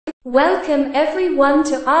Welcome everyone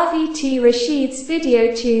to RVT Rashid's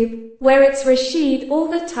VideoTube, where it's Rashid all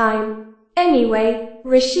the time. Anyway,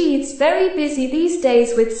 Rashid's very busy these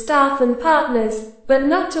days with staff and partners, but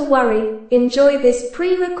not to worry, enjoy this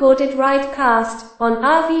pre-recorded ridecast on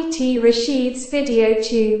RVT Rashid's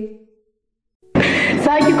VideoTube.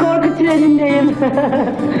 Sanki korku trenindeyim.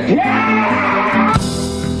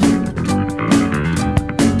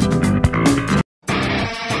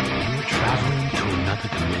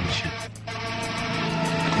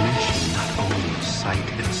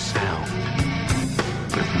 Sight and sound,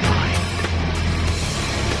 but mind.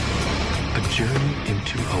 A journey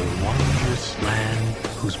into a wondrous land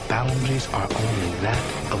whose boundaries are only that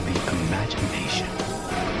of the imagination.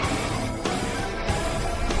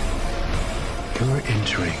 You're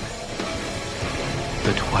entering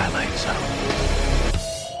the Twilight Zone.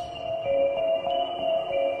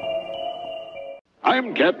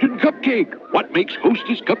 I'm Captain Cupcake. What makes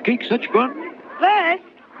Hostess Cupcake such fun? First,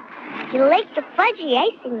 you lick the fudgy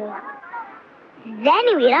icing off. Then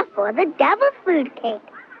you eat up all the devil's food cake.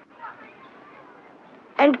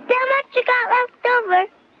 And then what you got left over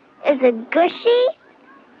is a gushy,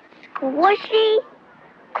 squishy,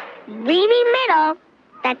 creamy middle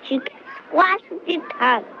that you can squash with your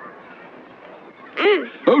tongue.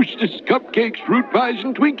 Hostess Cupcakes, fruit pies,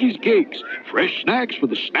 and Twinkies cakes. Fresh snacks for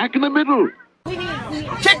the snack in the middle.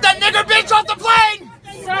 Kick that nigger bitch off the plane!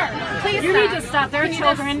 Sir, please you need to stop. There are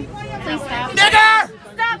children. Please stop. Nigger!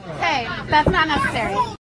 Stop. Hey, that's not necessary.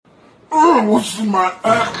 What's in my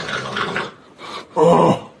ass?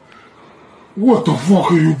 What the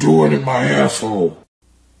fuck are you doing in my asshole?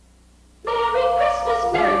 Merry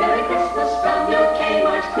Christmas, Merry, Merry Christmas from your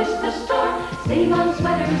Kmart Christmas store. Save on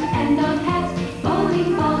sweaters and on hats,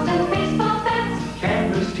 bowling balls and baseball bats.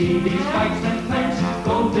 Cameras, TVs, bikes and plants,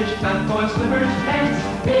 goldfish, fat boy slippers, pants.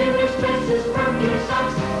 Mirrors, dresses, perfume,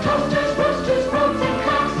 socks, toasters, roasters, robes and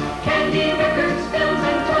clocks, candy, records, films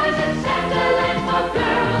and toys, and Santa land for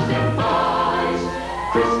girls and boys.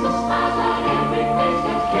 Christmas smiles on every face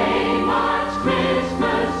at Kmart's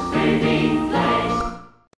Christmas giving place.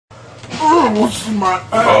 What's in my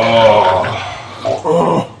ass?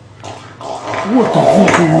 What the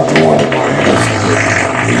fuck are you doing in my ass?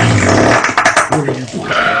 What are you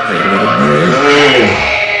doing?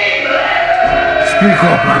 Speak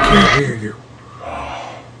up, I can't hear you.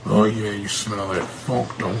 Oh yeah, you smell that funk,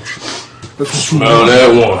 don't you? That's what smell that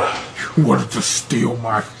one. You wanted to steal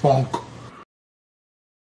my funk.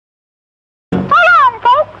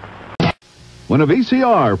 Win a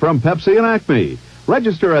VCR from Pepsi and Acme.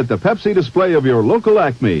 Register at the Pepsi display of your local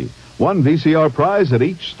Acme. One VCR prize at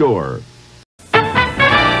each store. Looking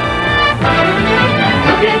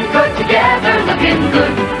good together, looking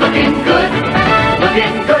good, looking good.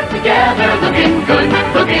 Looking good together, looking good,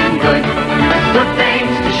 looking good. Good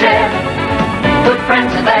things to share, good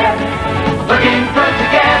friends are there. Looking good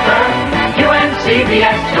together,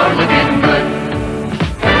 UNCBS, you're looking good.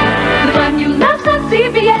 The fun you love's on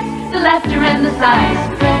CBS, the laughter and the sighs.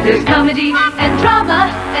 There's comedy and drama,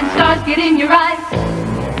 and stars get in your eyes.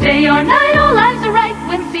 Day or night, all lives are right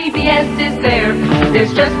when CBS is there.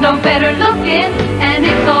 There's just no better looking, and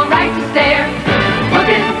it's alright to stare.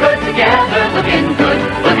 Looking good together, looking good,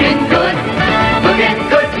 looking good. Looking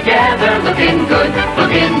good together, looking good,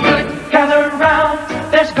 looking good. Gather round,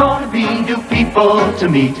 there's gonna be new people to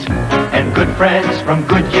meet, and good friends from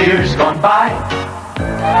good years gone by.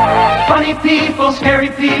 Funny people, scary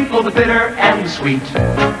people, the bitter and the sweet.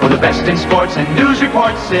 For the best in sports and news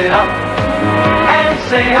reports, sit up and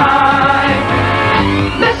say hi.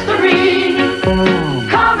 Mystery,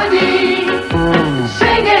 comedy,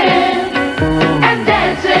 singing and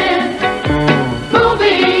dancing,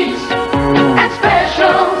 movies and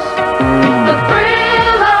specials, the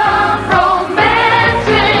thrill of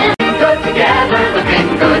romancing. Good together, looking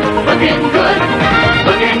good, looking good.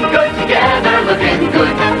 Looking good together, looking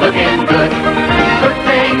good, looking good. Good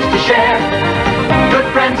things to share, good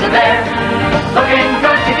friends are there. Looking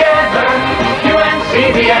good together,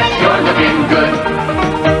 UNCBS, you're looking good.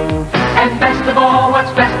 And best of all,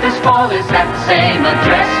 what's best this fall is at the same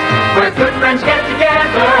address where good friends get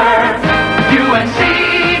together.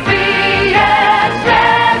 UNCBS,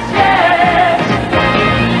 yes, yes.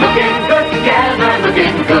 Looking good together,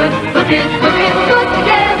 looking good, looking good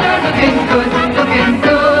together, looking good, looking good.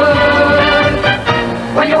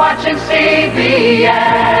 When you're watching CBS,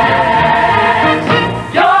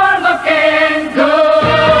 you're looking good.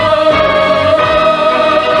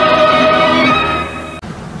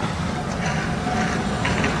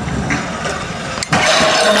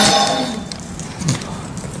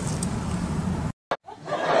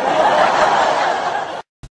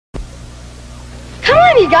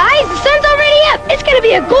 guys, the sun's already up. It's gonna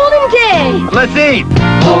be a golden day. Let's eat.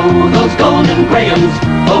 Oh, those golden grahams.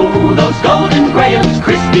 Oh, those golden grahams.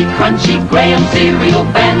 Crispy, crunchy graham cereal,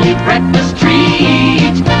 family breakfast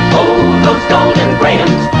treat. Oh, those golden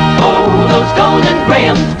grahams. Oh, those golden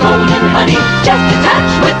grahams. Golden honey, just a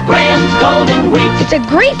touch with Graham's golden wheat. It's a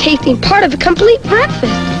great tasting part of a complete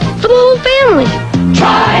breakfast for the whole family.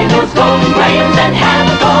 Try those golden grahams and have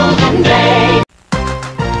a golden day.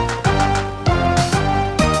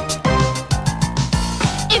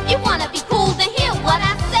 If you wanna be cool, then hear what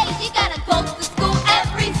I say. You gotta go to school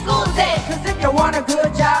every school day. Cause if you want a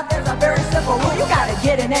good job, there's a very simple rule. You gotta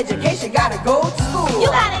get an education, gotta go to school. You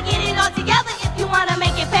gotta get it all together if you wanna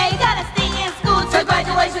make it pay. You gotta stay in school till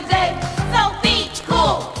graduation day. So be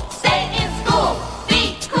cool, stay in school.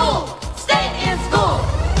 Be cool, stay in school.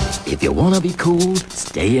 If you wanna be cool,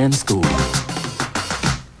 stay in school.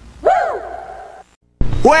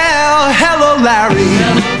 Well, hello, Larry.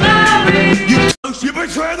 You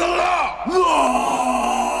betray the law!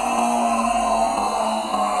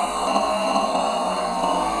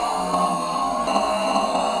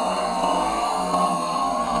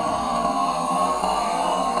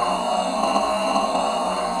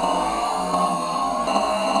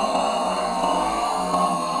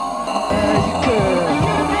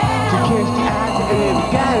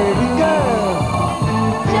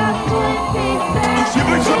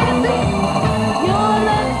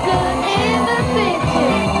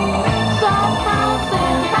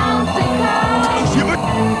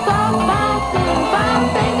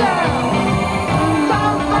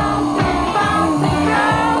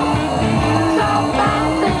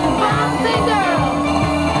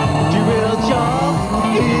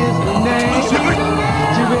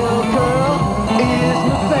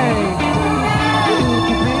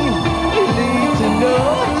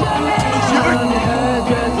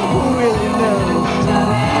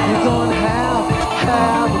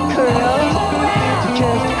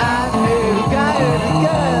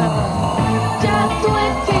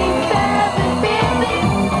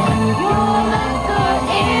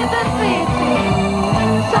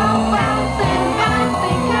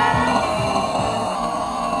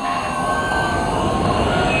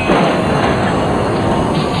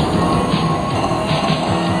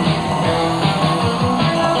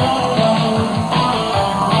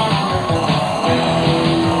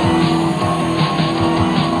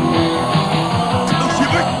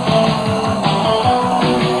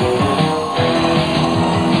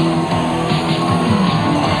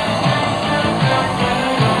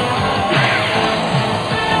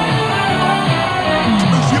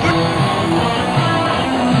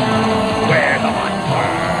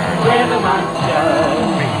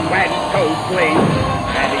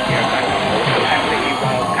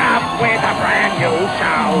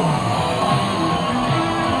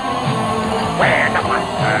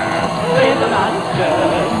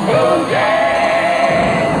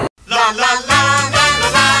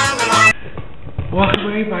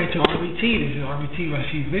 Welcome everybody to RBT. This is RBT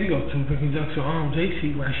Rashid's video to the conjunction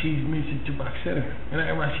JC Rashid's Music Jukebox Center. And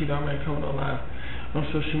I'm Rashid Ahmed coming on live on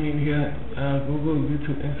social media, Google,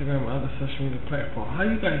 YouTube, Instagram, and other social media platforms. How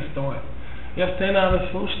you guys doing? Y'all staying out of the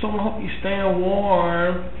snowstorm? I hope you staying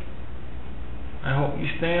warm. I hope you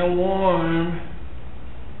staying warm.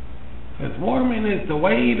 Because warming is the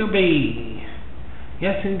way to be.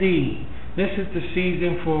 Yes, indeed. This is the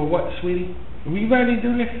season for what, sweetie? Are we ready to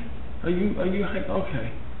do this? Are you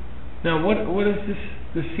okay? Now, what is this?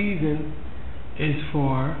 The season is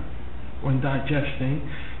for when digesting,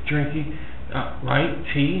 drinking, right?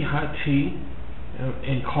 Tea, hot tea,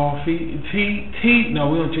 and coffee. Tea. No,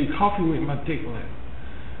 we don't drink coffee. Make my dick wet.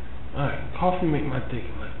 All right, coffee make my dick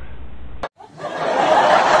wet.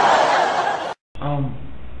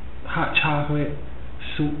 Hot chocolate,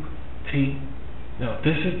 soup, tea. No,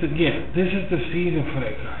 this is the season for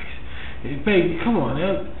that, guys. Baby, come on,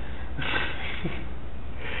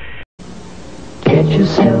 Get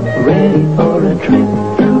yourself ready for a trip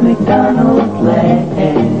through McDonald's land.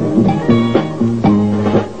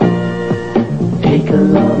 Take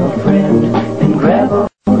along a friend and grab a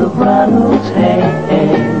hold of Ronald's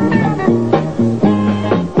hand.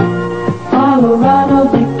 Follow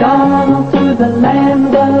Ronald McDonald through the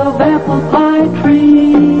land of apple pie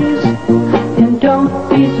trees. And don't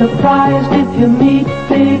be surprised if you meet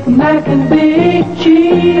Big Mac and Big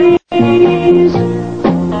Cheese.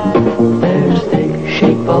 There's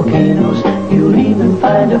thick-shaped volcanoes. You'll even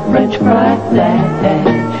find a French fry patch.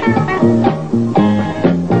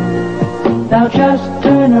 Now just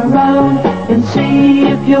turn around and see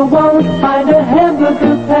if you won't find a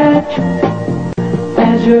hamburger patch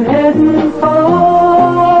as you're heading for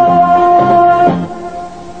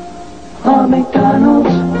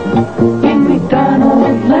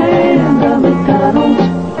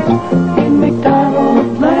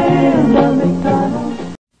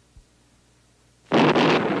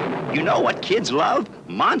kids love?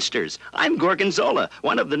 Monsters. I'm Gorgonzola,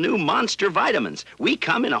 one of the new Monster vitamins. We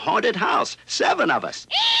come in a haunted house, 7 of us.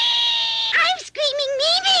 I'm Screaming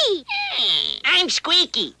Mimi. I'm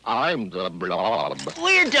Squeaky. I'm the blob.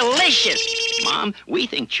 We're delicious. Mom, we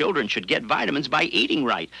think children should get vitamins by eating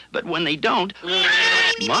right, but when they don't,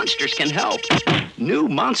 monsters can help. New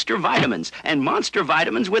Monster vitamins and Monster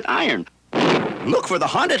vitamins with iron. Look for the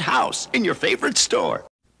haunted house in your favorite store.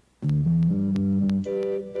 The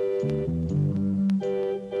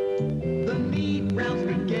meat brown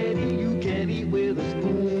spaghetti you can eat with a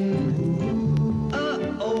spoon.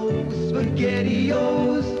 Uh-oh,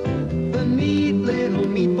 SpaghettiOs. The neat little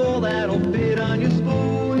meatball that'll fit on your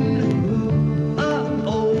spoon.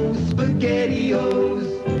 Uh-oh,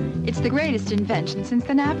 SpaghettiOs. It's the greatest invention since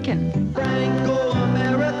the napkin.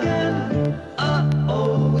 Franco-American.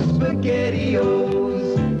 Uh-oh, SpaghettiOs.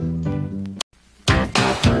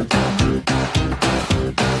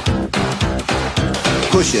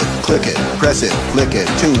 Push it, click it, press it, flick it,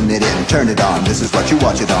 tune it in, turn it on. This is what you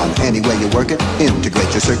watch it on. Any way you work it,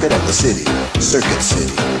 integrate your circuit at the city. Circuit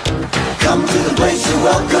City. Come to the place you're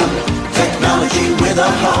welcome. Technology with a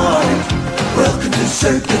heart. Welcome to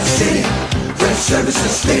Circuit City, where service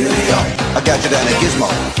is state of the art. A gadget and a gizmo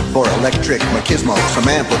for electric machismo. Some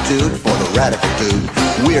amplitude for the radical dude.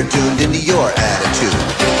 We're tuned into your attitude.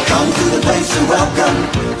 Come to the place you're welcome.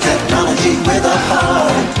 Technology with a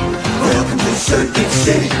heart. Welcome to Circuit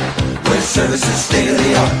City, where service is state of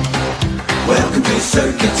the art. Welcome to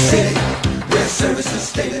Circuit City, where service is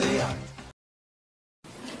state of the art.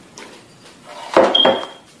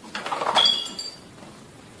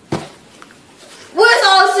 Where's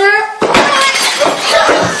all the syrup?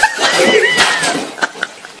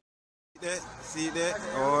 See that?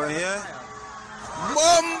 Oh, yeah.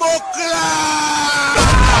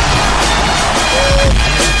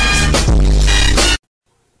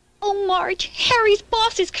 Oh, Marge, Harry's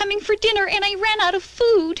boss is coming for dinner and I ran out of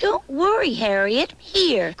food. Don't worry, Harriet.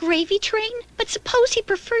 Here. Gravy train? But suppose he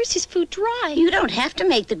prefers his food dry. You don't have to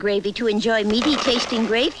make the gravy to enjoy meaty tasting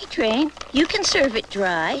Gravy Train. You can serve it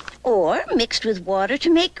dry or mixed with water to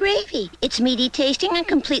make gravy. It's meaty tasting and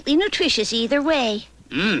completely nutritious either way.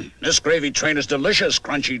 This Gravy Train is delicious,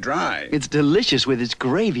 crunchy dry. It's delicious with its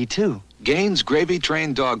gravy, too. Gaines Gravy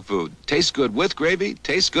Train dog food. Tastes good with gravy,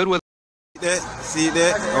 tastes good with... See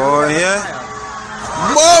that? Oh, yeah.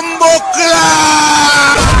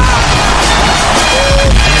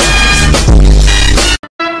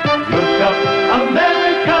 Look up,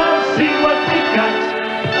 America, see what we got.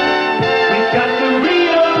 We got the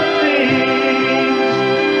real things.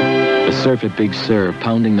 The surf at Big Sur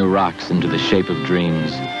pounding the rocks into the shape of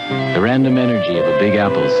dreams. The random energy of a Big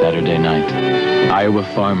Apple Saturday night. Iowa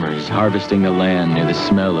farmers harvesting the land near the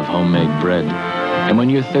smell of homemade bread. And when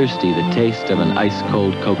you're thirsty, the taste of an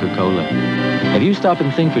ice-cold Coca-Cola. If you stop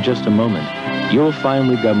and think for just a moment, you'll find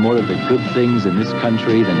we've got more of the good things in this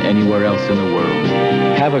country than anywhere else in the world.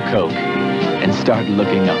 Have a Coke and start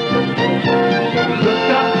looking up.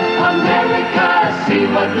 Look up, America, see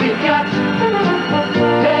what we got.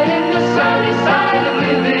 Get in the sunny side of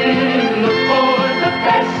living. Look for the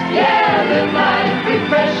best, yeah, live life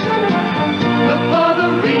refreshed. Look for the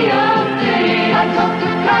real thing. I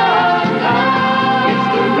Coca-Cola. It's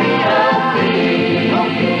the real thing.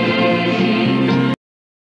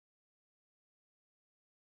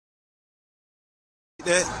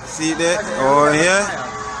 See that? Oh, yeah.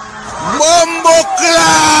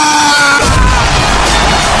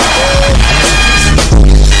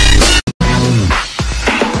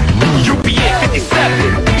 UPA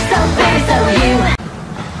 57. So very so you.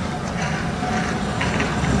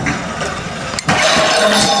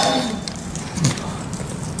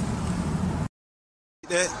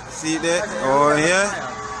 See that? Oh, yeah.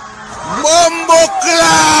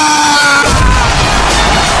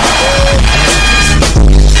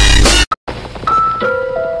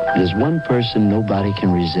 There's one person nobody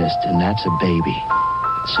can resist, and that's a baby.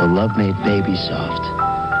 So love made Baby Soft,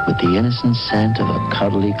 with the innocent scent of a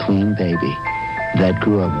cuddly, clean baby that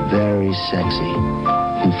grew up very sexy,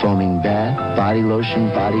 in foaming bath, body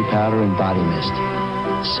lotion, body powder, and body mist.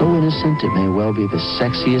 So innocent it may well be the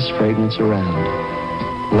sexiest fragrance around.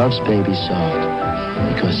 Love's Baby Soft,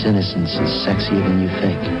 because innocence is sexier than you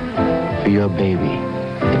think. For your baby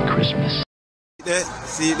at Christmas.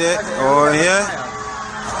 See that? Oh, yeah.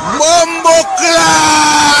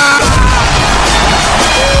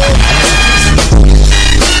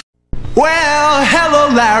 Well, hello,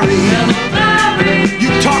 Larry. You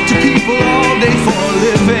talk to people all day for a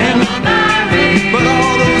living. But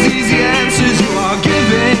all those easy answers you are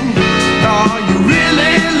giving, are you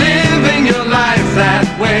really living your life that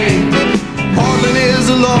way? Portland is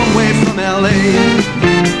a long way from LA.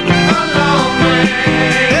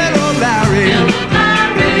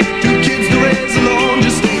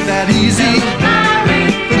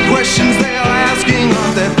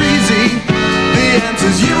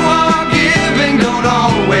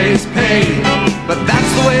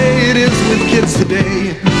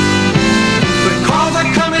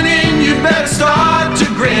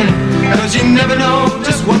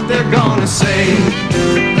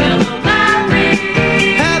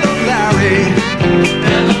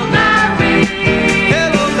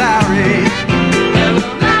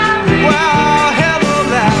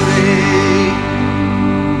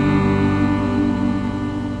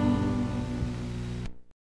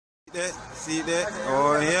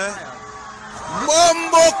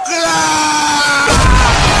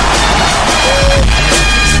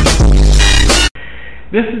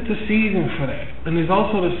 This is the season for that. And it's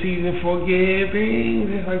also the season for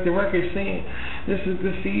giving. Just like the record's saying. This is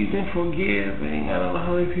the season for giving. I don't know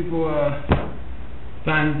how many people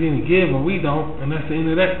find anything to give, but we don't. And that's the end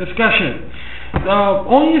of that discussion.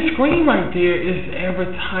 On your screen right there is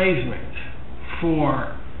advertisement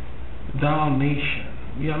for Doll Nation.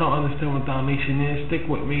 Y'all don't understand what Doll Nation is? Stick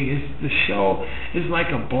with me. It's the show is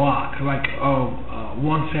like a block, like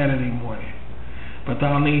one Saturday morning. But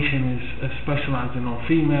Doll Nation is specializing on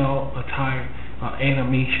female attire,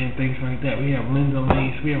 animation, things like that. We have Linda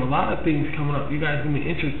Lace. We have a lot of things coming up you guys can be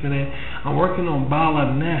interested in. I'm working on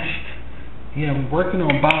Bala Nest. Yeah, we're working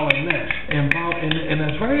on Bala Nest. And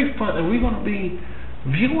it's very fun. And we're going to be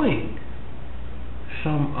viewing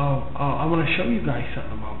some of, I want to show you guys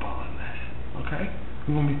something about Bala Nest. Okay?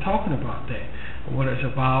 We're going to be talking about that. What it's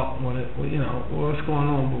about, what's going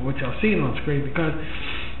on with what y'all seeing on screen. Because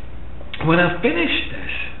when I finish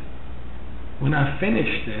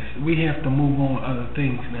this, we have to move on to other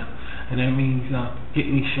things now. And that means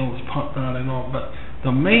getting these shows pumped out and all. But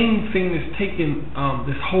the main thing that's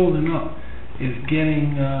that's holding up is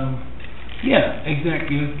getting,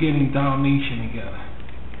 it's getting Doll Nation together.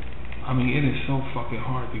 I mean, it is so fucking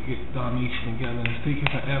hard to get Doll Nation together. It's taking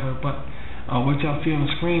forever, but what y'all see on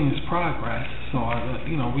the screen is progress. So,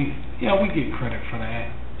 we get credit for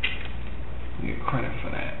that. We get credit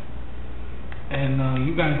for that. And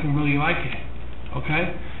you guys can really like it,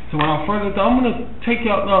 okay? So without further ado, I'm gonna take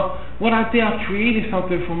y'all. What I did, I created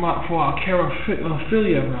something for our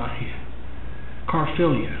Carphilia around here.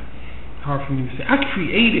 Carphilia, hard for me to say. I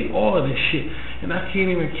created all of this shit, and I can't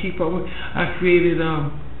even keep up with. I created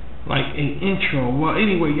like an intro. Well,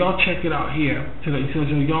 anyway, y'all check it out here, so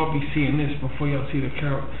y'all be seeing this before y'all see the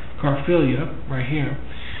Carphilia right here,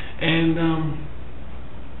 and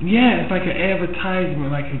yeah, it's like an advertisement,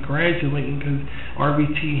 like congratulating, because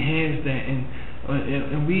RBT has that, and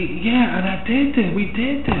I did this. We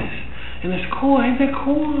did this, and it's cool. Ain't that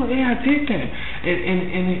cool? Yeah, I did that,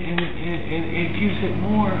 and it gives it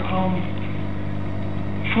more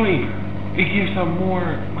flavor. It gives them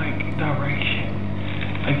more like direction.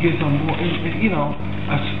 It gives them more, a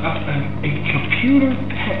computer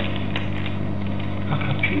pet. A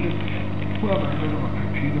computer pet. Who ever heard of a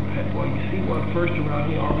computer pet? Well, you see one first around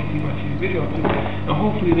here, already watch this video too, and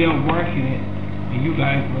hopefully they'll market it, and you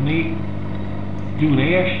guys, when they do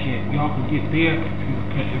their shit, y'all can get their computer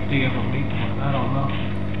pet if they ever make one. I don't know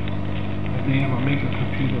if they ever make a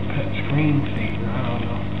computer pet screensaver. I don't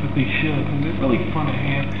know, but they should, because it's really fun to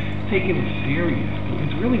have. Taking it serious, dude.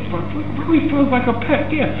 It's really fun. It really feels like a pet,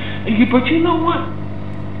 yeah. But you know what?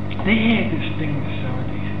 They had this thing in the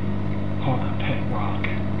 70s called a pet rock.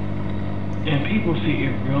 And people say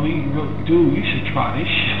it really, dude, you should try this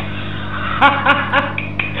shit.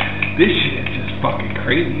 This shit is just fucking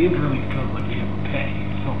crazy. It really feels like you have a pet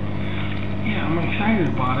here. So, yeah, I'm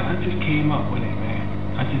excited about it. I just came up with it, man.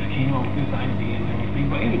 I just came up with this idea and everything.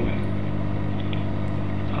 But anyway,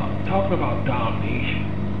 talking about Doll Nation,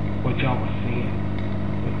 what y'all was seeing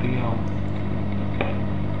with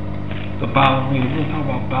the ballerina. We're gonna talk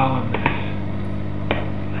about ballerina.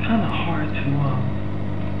 It's kind of hard to,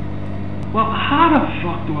 well, how the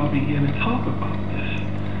fuck do I begin to talk about this?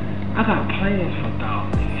 I got plans for Doll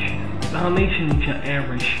Nation. Doll Nation is your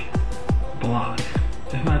average block.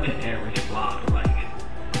 It's not your average block. Like,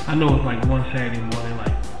 I know it's like one Saturday morning,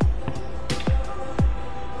 like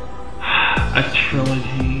a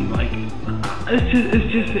trilogy. Like,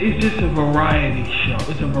 it's just a variety show.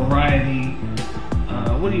 It's a variety.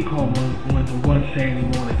 What do you call one Saturday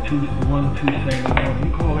morning, two Saturday morning?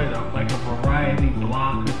 You call it like a variety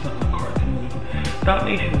block or something, a cartoon. Doll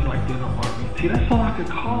Nation is like this on RBT. That's all I could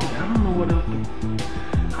call it. I don't know what else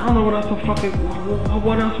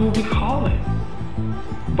what else would we call it?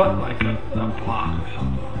 But like a block or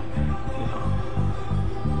something like that, you know.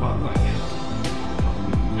 But like,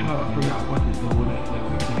 we try to figure out what to do with it and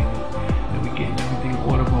everything, and we get everything in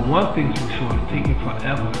order. But one thing's for sure, it's taking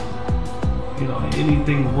forever. You know,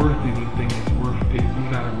 anything worth anything is worth it. You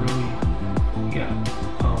gotta really,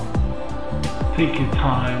 take your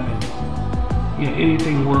time, and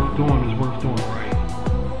anything worth doing is worth doing right.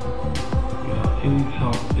 You know, and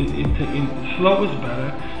so slow is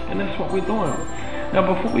better, and that's what we're doing. Now,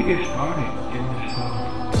 before we get started in this,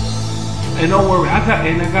 and don't worry, and I'll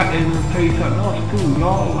tell you something else too.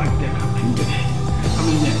 Y'all like that computer shit. I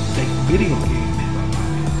mean that video game stuff.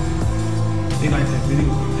 They like that video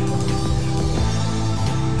game.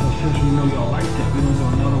 Since we know y'all like that, we're gonna do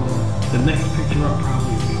another one. The next picture up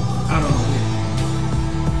probably be, I don't know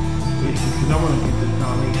which, because I want to get this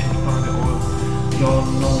Doll Nation started, or y'all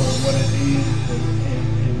know what it is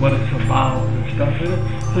and what it's about and stuff.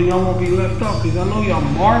 So y'all won't be left off, because I know y'all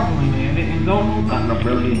marveling at it and don't know nothing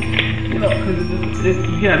really, you know,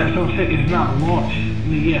 because yeah, that's what I'm saying. It's not launched.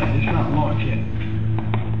 Yeah, it's not launched yet.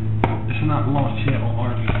 It's not launched yet on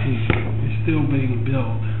RBT. It's still being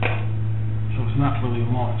built. So it's not really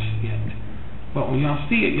launched yet. But when y'all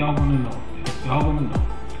see it, y'all gonna know. Y'all gonna know.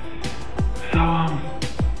 So,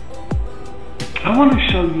 I want to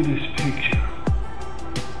show you this picture,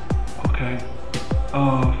 okay,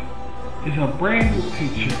 it's a brand new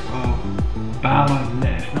picture of Bala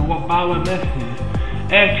Ness. Now what Bala Ness is,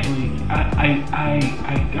 actually,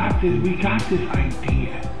 we got this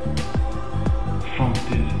idea from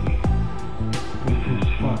Disney with this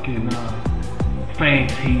fucking,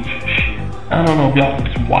 Fantasia shit. I don't know if y'all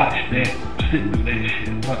can watch that, sit through that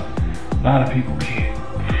shit, but a lot of people can't.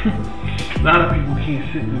 A lot of people can't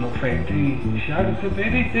sit through no Fantasia shit. I can sit through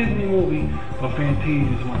any Disney movie, but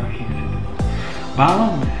Fantasia is one I can't sit through.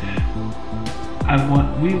 Bala Ness,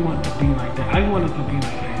 we want to be like that. I want it to be like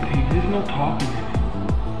Fantasia. There's no talking in it.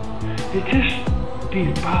 It's just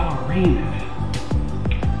these ballerinas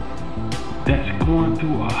that's going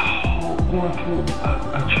through a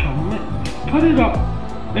tremendous. Put it up.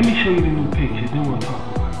 Let me show you the new picture, then we'll talk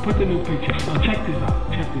about it. Put the new picture up. Now check this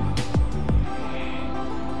out. Check this out.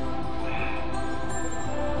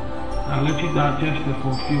 I'll let you digest it for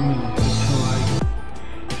a few minutes until I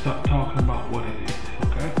start talking about what it is,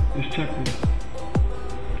 okay? Just check this out.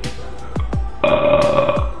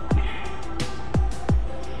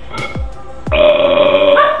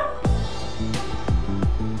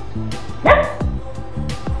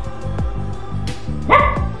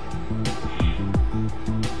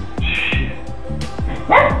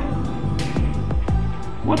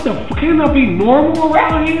 What the fuck? Can I be normal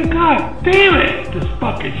around here? God damn it! This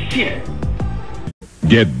fucking shit.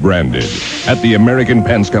 Get branded at the American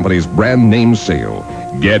Pants Company's brand name sale.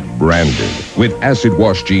 Get branded with acid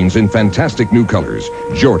wash jeans in fantastic new colors.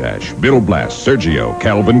 Jordache, Bill Blast, Sergio,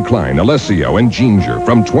 Calvin Klein, Alessio, and Ginger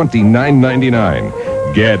from $29.99.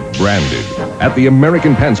 Get branded at the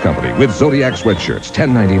American Pants Company with Zodiac sweatshirts,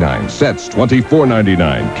 $10.99, sets,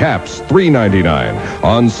 $24.99, caps, $3.99.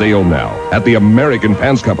 On sale now at the American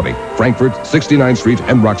Pants Company, Frankfurt, 69th Street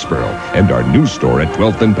and Roxborough, and our new store at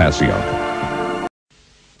 12th and Passyunk.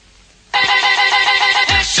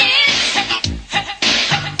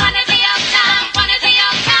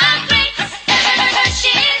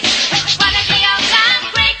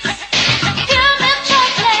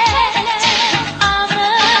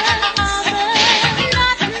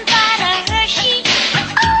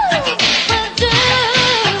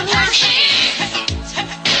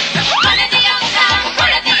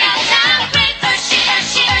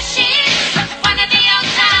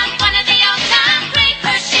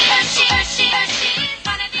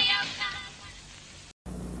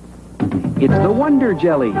 It's the Wonder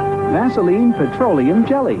Jelly, Vaseline Petroleum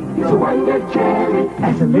Jelly. It's a Wonder Jelly.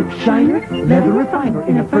 As a lip shiner, leather refiner.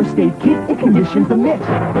 In a first aid kit, it conditions the mitt.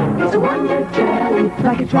 It's a Wonder Jelly.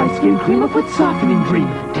 Like a dry skin cream, a foot softening dream.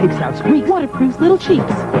 Takes out squeaks, waterproofs little cheeks.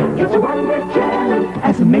 It's a Wonder Jelly.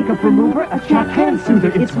 As a makeup remover, a chapped hand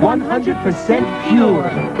soother. It's 100% pure.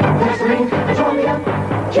 Vaseline Petroleum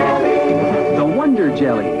Jelly. The Wonder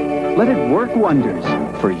Jelly. Let it work wonders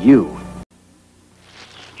for you.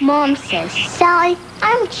 Mom says, Sally,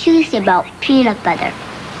 I'm choosy about peanut butter.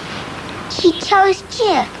 She chose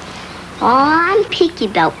Jif. Oh, I'm picky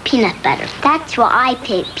about peanut butter. That's why I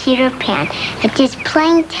pick Peter Pan. It just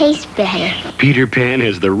plain tastes better. Peter Pan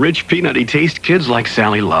has the rich peanutty taste kids like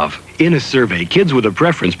Sally love. In a survey, kids with a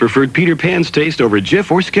preference preferred Peter Pan's taste over Jif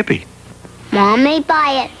or Skippy. Mom may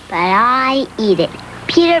buy it, but I eat it.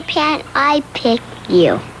 Peter Pan, I pick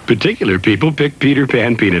you. Particular people pick Peter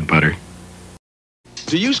Pan peanut butter.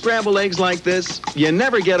 Do you scramble eggs like this? You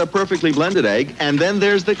never get a perfectly blended egg, and then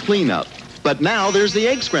there's the cleanup. But now there's the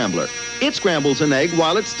Egg Scrambler. It scrambles an egg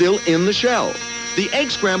while it's still in the shell. The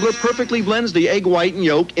Egg Scrambler perfectly blends the egg white and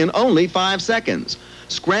yolk in only 5 seconds.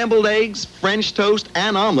 Scrambled eggs, French toast,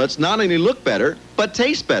 and omelets not only look better, but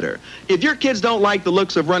taste better. If your kids don't like the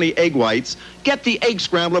looks of runny egg whites, get the Egg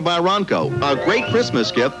Scrambler by Ronco, a great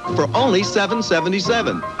Christmas gift for only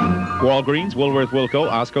 $7.77. Walgreens, Woolworth, Wilco,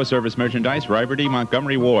 Osco Service Merchandise, Riverty,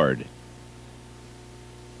 Montgomery Ward.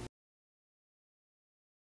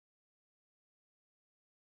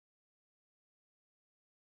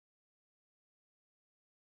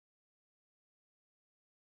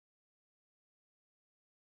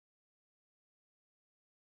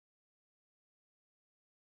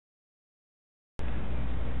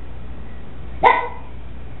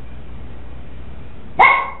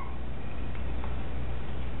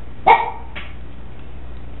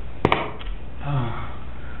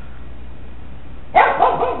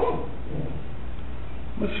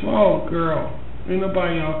 girl. Ain't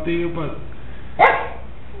nobody out there, but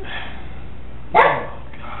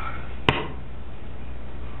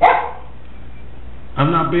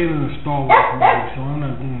I'm not being in the Star Wars movie, so I'm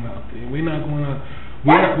not going out there. We're not going out.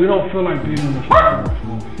 We don't feel like being in the Star Wars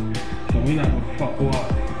movie, so we're not gonna fuck go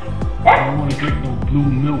out there. I don't want to drink no blue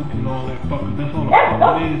milk and all that fucking. That's all the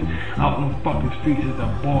fuck it is. Out in the fucking streets is a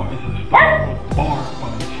bar. It's a Star Wars bar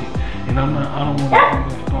fucking shit. And I don't want to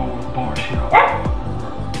do that Star Wars bar shit out there.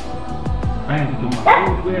 I had to do my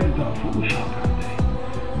food. We had to do our food shop that day.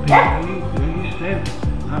 Baby, you said it.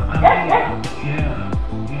 Yeah.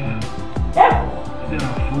 I did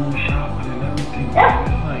our food shop and everything.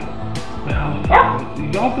 It's like, man, outside.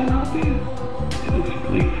 Y'all been out there? It looks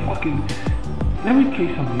really fucking. Let me play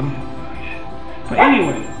some music, guys. But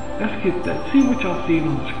anyway, let's get that. See what y'all see on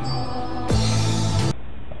the screen.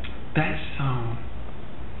 That's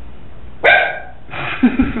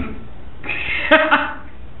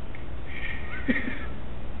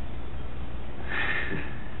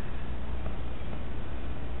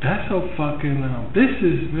that's so fucking. This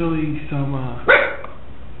is really some.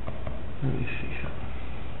 Let me see something.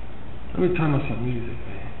 Let me turn on some music,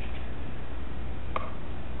 man.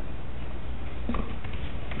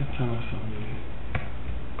 Let's turn on some music.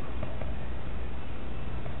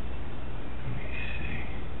 Let me see.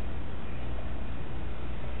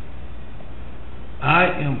 I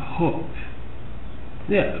am hooked.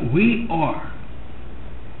 Yeah, we are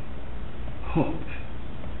hooked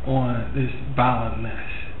on this baroness.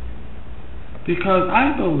 Because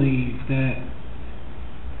I believe that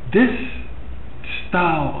this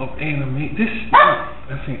style of animation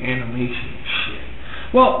shit.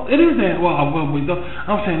 Well, it is that.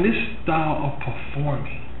 I'm saying this style of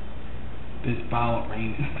performing, this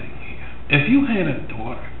ballerina thing here. If you had a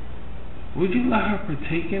daughter, would you let her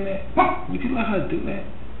partake in that? Would you let her do that?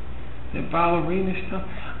 That ballerina stuff?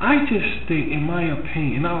 I just think, in our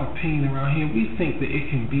opinion around here, we think that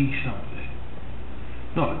it can be something.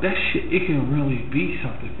 No, that shit, it can really be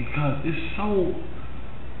something because it's so,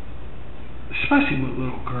 especially with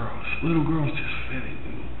little girls. Little girls just fit it,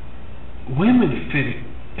 dude. Women fit it,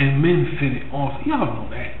 and men fit it also. Y'all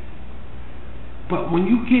know that. But when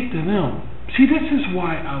you get to them, see, this is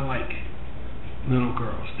why I like little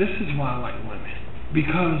girls. This is why I like women.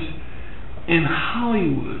 Because in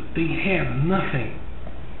Hollywood, they have nothing.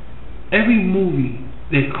 Every movie,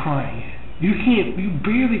 they're crying. You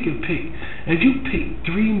barely can pick. If you pick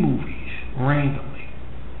 3 movies randomly,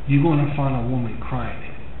 you're going to find a woman crying in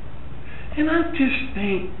it. And I just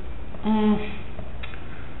think,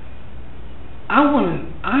 I want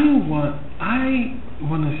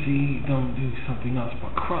to see them do something else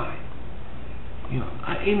but cry. You know,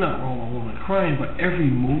 ain't nothing wrong with a woman crying, but every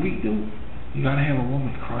movie, dude, you gotta have a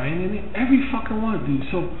woman crying in it. Every fucking one, dude.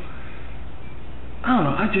 So I don't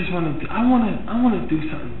know. I just want to. I want to do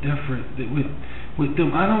something different with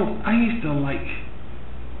them. I used to like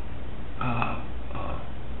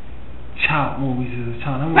child movies as a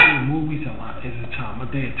child. I went to the movies a lot as a child. My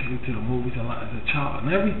dad took me to the movies a lot as a child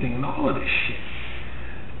and everything and all of this shit.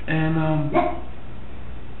 And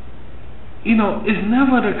you know, it's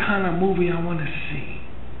never the kind of movie I want to see.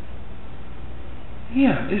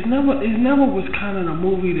 Yeah, it never was kind of the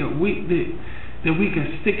movie that we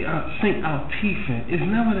can sink our teeth in. It's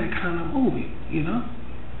never that kind of movie, you know?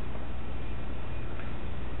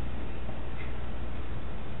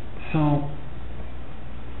 So,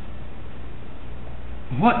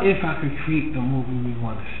 what if I could create the movie we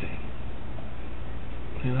want to see?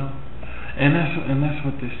 You know? And that's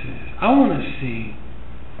what this is. I want to see,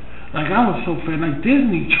 like, I was so afraid, like,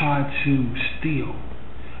 Disney tried to steal,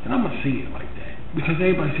 and I'm going to see it like that, because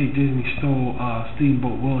everybody say Disney stole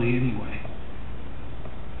Steamboat Willie anyway.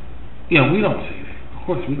 Yeah, we don't say that. Of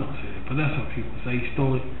course we don't say that, but that's what people say. He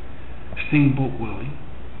stole it, Steamboat Willie.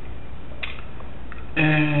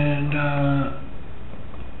 And,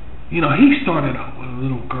 you know, he started out with a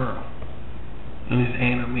little girl in his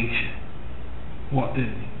animation, Walt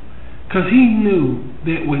Disney. Because he knew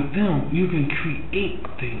that with them, you can create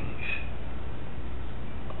things.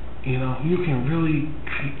 You know, you can really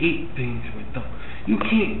create things with them. You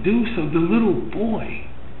can't do so. The little boy,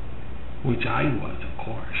 which I was, of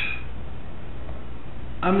course.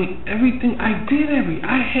 I mean, everything, I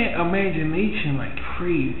had imagination like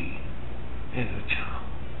crazy as a child.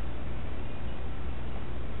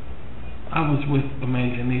 I was with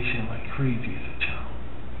imagination like crazy as a child.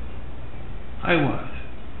 I was.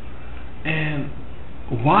 And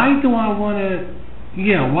why do we want to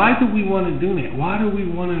do that? Why do we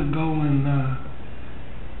want to go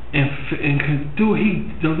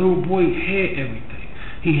the little boy had everything.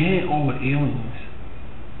 He had all the aliens.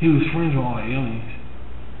 He was friends with all the aliens.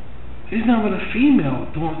 It's not with a female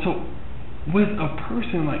doing so. With a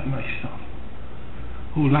person like myself,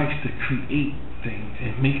 who likes to create things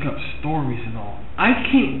and make up stories and all, I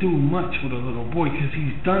can't do much with a little boy because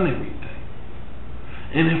he's done everything.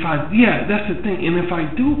 And if that's the thing. And if I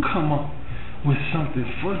do come up with something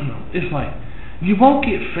for him, it's like, you won't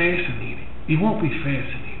get fascinated. You won't be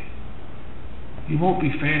fascinated. You won't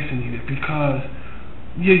be fascinated because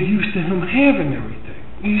you're used to him having everything.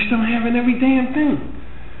 You're used to him having every damn thing.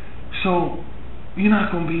 So you're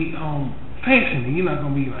not gonna be fascinated. You're not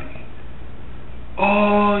gonna be like,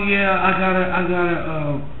 oh yeah, I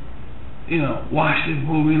gotta watch this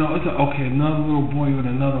movie. It's okay, another little boy with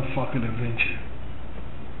another fucking adventure.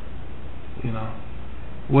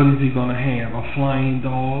 What is he gonna have? A flying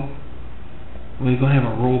dog? Or he's gonna have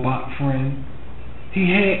a robot friend? He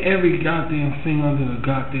had every goddamn thing under the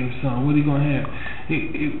goddamn sun. What is he gonna have?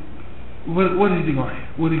 What is he gonna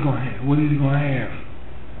have? What is he gonna have? What is he gonna have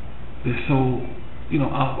that's so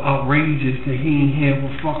outrageous that he ain't have a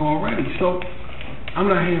fuck already? So I'm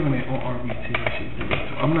not having it on RBT and shit.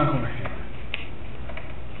 So I'm not gonna have it.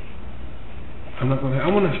 I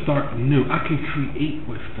want to start new. I can create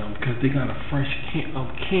with them because they got a fresh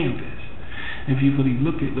canvas. If you really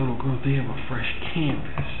look at little girls, they have a fresh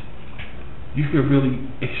canvas. You can really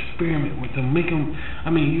experiment with them. You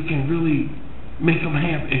can really make them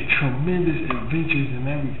have tremendous adventures and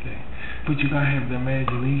everything. But you gotta have the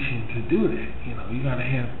imagination to do that. You gotta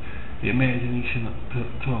have the imagination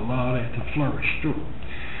to allow that to flourish through.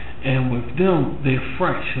 And with them, they're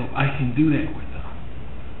fresh, so I can do that with them.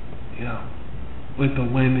 With the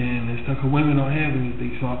women and stuff, because women don't have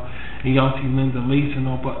anything. So, and y'all see Linda Lace and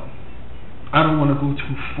all, but I don't want to go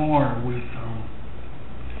too far with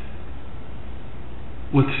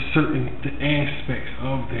certain aspects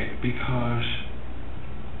of that, because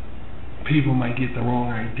people might get the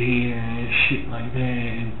wrong idea and shit like that,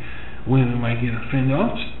 and women might get offended.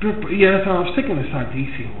 That's how I'm sticking to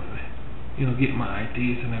Sadician women. Get my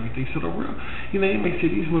ideas and everything. So the real, you may say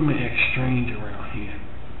these women act strange around here.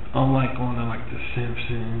 Unlike on like The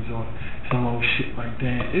Simpsons or some old shit like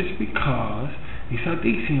that. It's because these are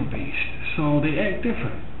Sadician based. So they act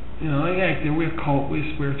different. They act there. We're cult, we're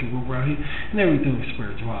spiritual around here, and everything is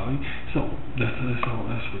spirituality. So that's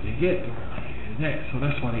what you get around here. So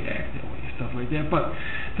that's why they act that way and stuff like that. But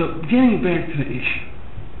getting back to the issue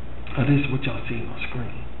of this, what y'all seeing on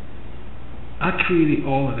screen, I created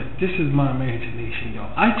all of that. This is my imagination,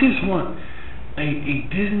 y'all. I just want a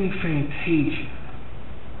Disney Fantasia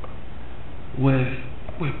with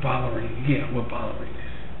ballerinas. Yeah, with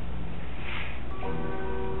ballerinas.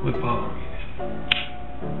 With ballerinas.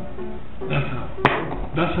 That's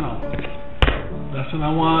what I want. That's what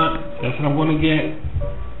I want. That's what I'm gonna get.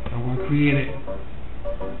 I'm gonna create it.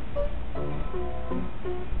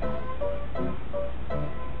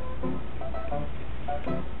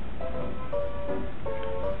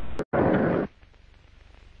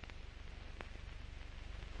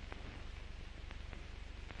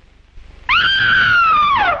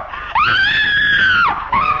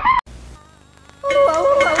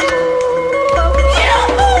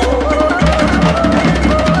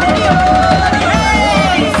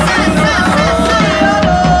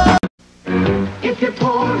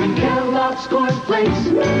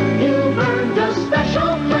 You've earned a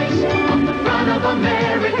special place on the front of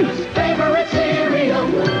America's favorite cereal.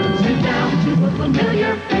 Sit down to a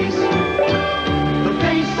familiar face, the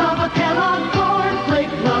face of a Kellogg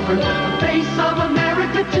cornflake lover, the face of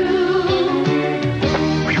America too.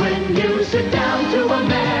 When you sit down to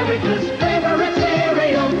America's favorite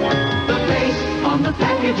cereal, the face on the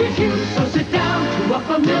package is you. So sit down to a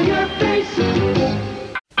familiar face.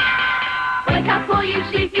 Wake up all you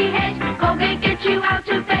sleepyheads, Colgate gets you out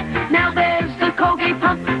of bed. Now there's the Colgate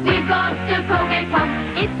pump, we've got the Colgate pump.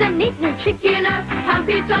 It's a neat nutricular pump,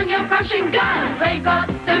 it's on your brush and gun. They got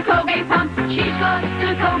the Colgate pump, she's got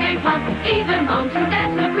the Colgate pump. Even moms and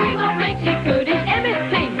dads agree what makes it good is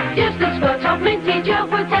MSP. Just a squirt of minty gel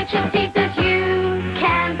protection teeth that you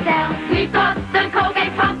can tell. We've got the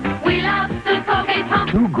Colgate pump, we love the Colgate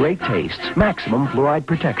pump. Two great tastes, maximum fluoride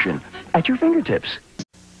protection at your fingertips.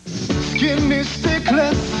 Skinny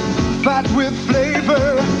sticklets, fat with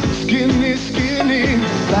flavor. Skinny,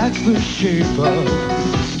 that's the shaper.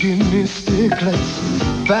 Skinny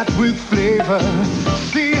sticklets, fat with flavor.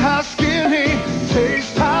 See how skinny,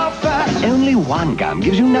 taste how fat. Only one gum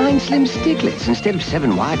gives you 9 slim sticklets instead of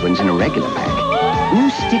 7 wide ones in a regular pack. New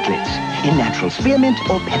sticklets in natural spearmint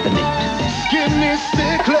or peppermint. Skinny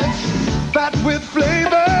sticklets, fat with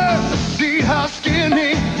flavor. See how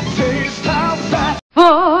skinny, taste how fat.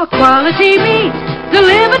 For quality meat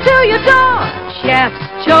delivered to your door,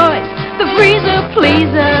 Chef's Choice. the freezer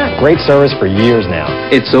pleaser. Great service for years now.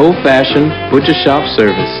 It's old-fashioned butcher shop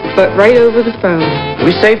service. But right over the phone.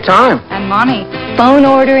 We save time. And money. Phone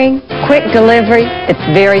ordering, quick delivery, it's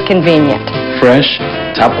very convenient. Fresh,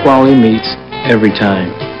 top-quality meats every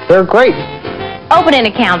time. They're great. Open an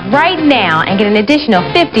account right now and get an additional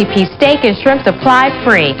 50-piece steak and shrimp supply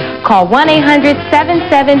free. Call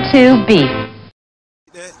 1-800-772-BEEF.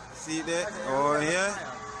 See that? Oh, yeah.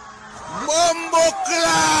 Bumbo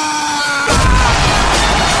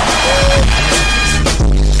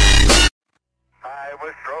I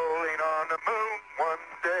was strolling on the moon one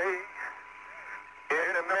day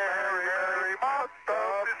in a merry, merry month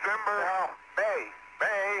of December. Now, May,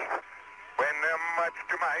 when much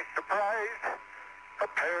to my surprise, a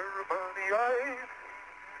pair of bunny eyes.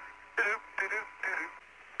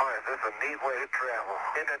 Oh, is this a neat way to travel?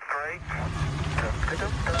 Isn't it great?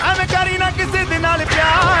 ਐਵੇਂ ਕਰੀ ਨਾ ਕਿਸੇ ਦੇ ਨਾਲ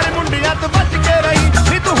ਪਿਆਰ ਮੁੰਡਿਆਂ ਤੋਂ ਬਚ ਕੇ ਰਹੀ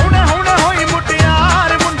ਨੀ ਤੂੰ ਹੁਣੇ ਹੁਣੇ ਹੋਈ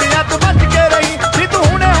ਮੁਟਿਆਰ ਮੁੰਡਿਆਂ ਤੋਂ ਬਚ ਕੇ ਰਹੀ ਨੀ ਤੂੰ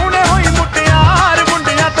ਹੁਣੇ ਹੁਣੇ ਹੋਈ ਮੁਟਿਆਰ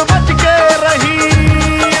ਮੁੰਡਿਆਂ ਤੋਂ ਬਚ ਕੇ ਰਹੀ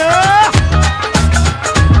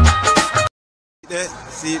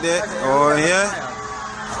See that? Oh, yeah.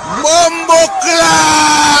 Bumbo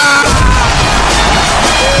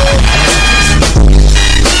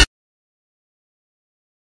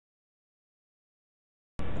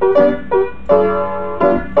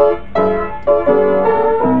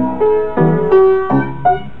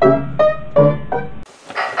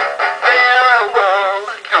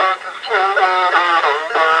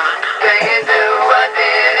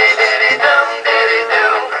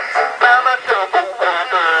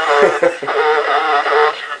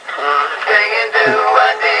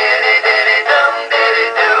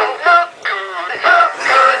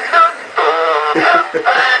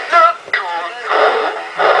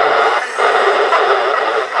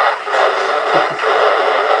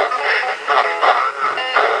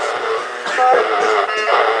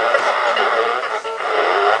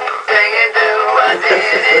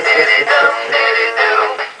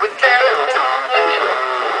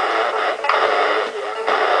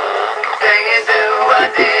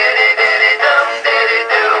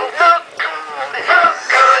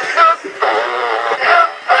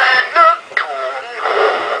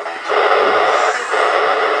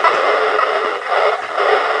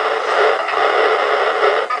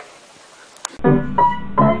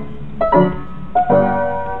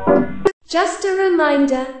Just a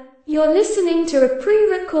reminder, you're listening to a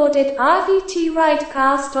pre-recorded RVT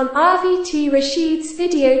Ridecast on RVT Rashid's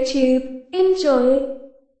VideoTube. Enjoy!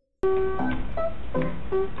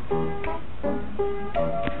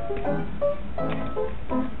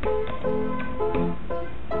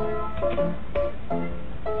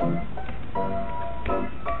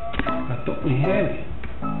 I thought we had it.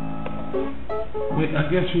 Wait, I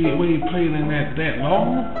guess we played in that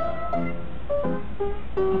long?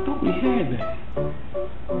 I thought we had that.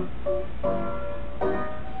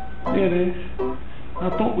 There it is. I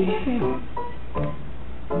thought we had it.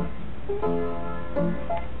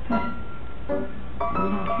 Huh. We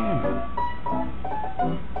don't have it.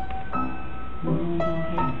 No, we don't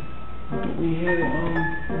have it. I thought we had it.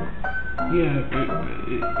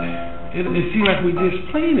 Yeah, it seemed like we just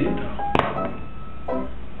played it though.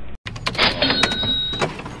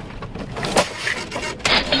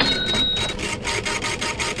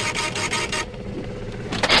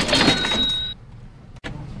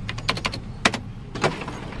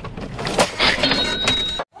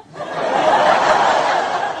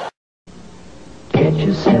 Get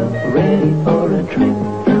yourself ready for a trip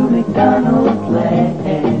through McDonald's land.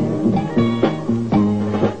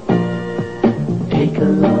 Take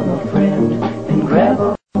along a friend and grab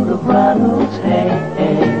a hold of Ronald's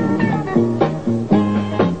hand.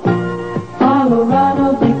 Follow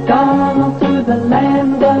Ronald McDonald through the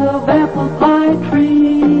land of apple pie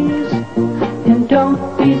trees. And don't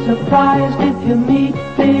be surprised if you meet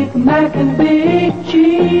Big Mac and Big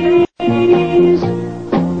Cheese.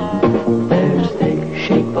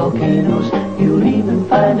 Volcanoes, you'll even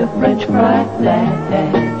find a French fry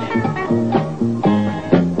patch.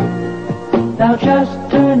 Now just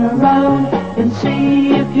turn around and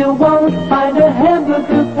see if you won't find a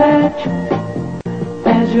hamburger patch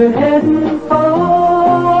as you're heading for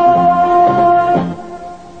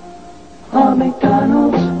a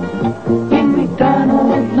McDonald's in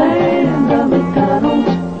McDonald's land, a McDonald's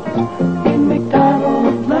in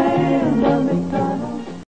McDonald's land, a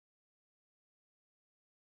McDonald's.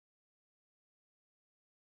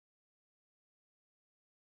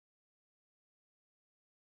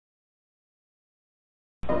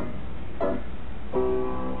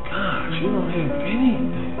 Gosh, you don't have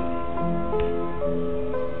anything.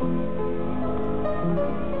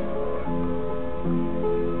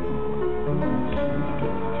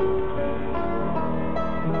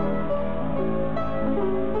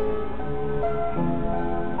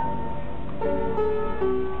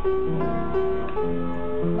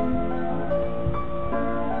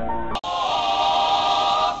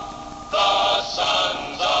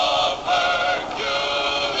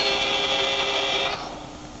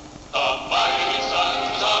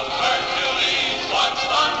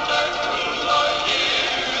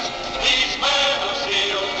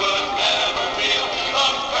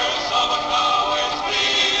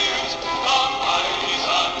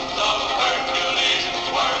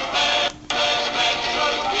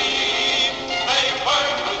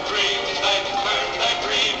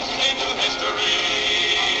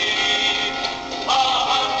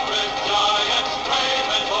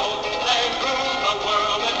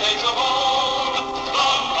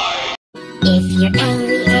 If you're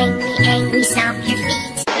angry, angry, angry, stomp your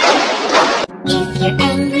feet. If you're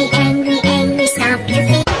angry, angry, angry, stomp your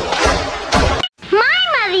feet. My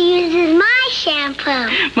mother uses my shampoo.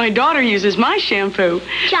 My daughter uses my shampoo.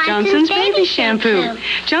 Johnson's baby shampoo.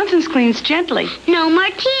 Johnson's cleans gently. No more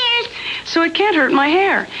tears. So it can't hurt my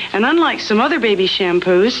hair. And unlike some other baby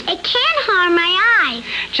shampoos, It can harm my eyes.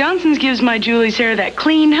 Johnson's gives my Julie's hair that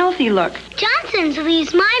clean, healthy look. Johnson's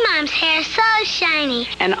leaves my mom's hair so shiny.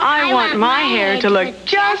 And I want my hair to look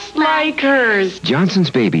just like hers. Johnson's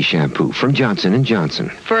Baby Shampoo from Johnson & Johnson.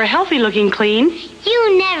 For a healthy-looking clean.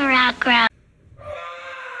 You never outgrow.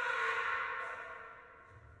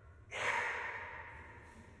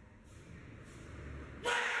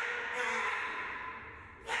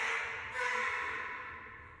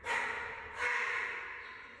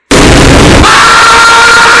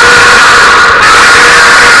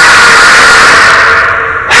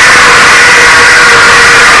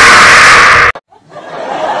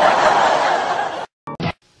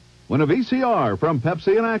 Win a VCR from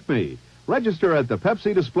Pepsi and Acme. Register at the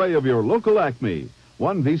Pepsi display of your local Acme.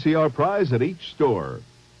 One VCR prize at each store.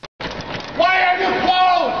 Why are you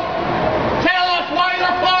closed? Tell us why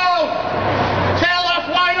you're closed! Tell us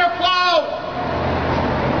why you're closed!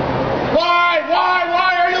 Why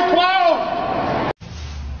are you closed?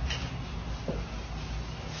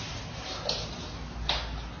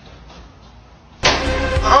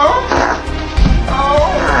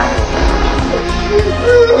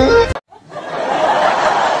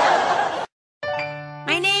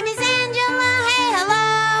 My name is Angela. Hey,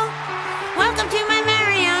 hello. Welcome to my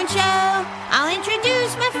very own show. I'll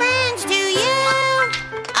introduce my friends to you.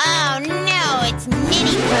 Oh no, it's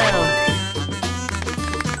Nitty Poo.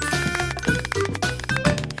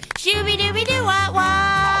 Shooby dooby doo wah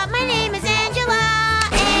wah. My name is Angela,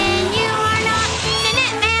 and you are not.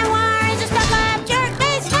 Nanette Man War is a stuck-up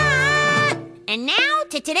jerk-faced slut. And now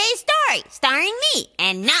to today's story, starring me,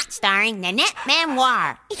 and not starring Nanette Man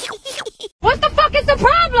War. What the fuck is the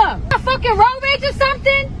problem? A fucking road rage or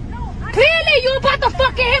something? Clearly you about to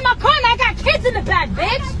fucking hit my car and I got kids in the back,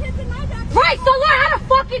 bitch. Right, so learn how to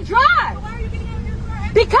fucking drive.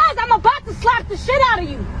 Because I'm about to slap the shit out of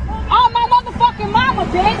you. On my motherfucking mama,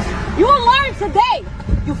 bitch. You will learn today.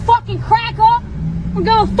 You fucking cracker. I don't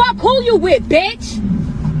give a fuck who you with, bitch.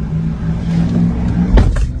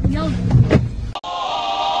 Yo.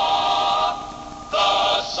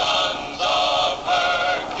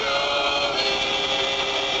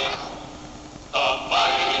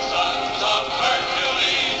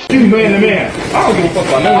 You man to man. I don't give a fuck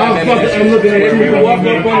about no man. I'm looking at every walk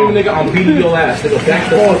up on you, nigga. I'm beating your ass. Nigga, back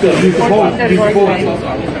the fuck up. You supposed to. I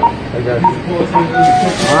got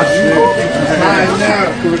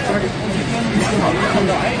you.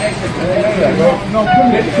 No,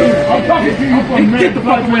 I'm talking to you. Get the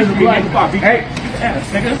fuck away from me. Hey, ass,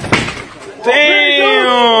 nigga.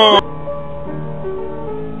 Damn.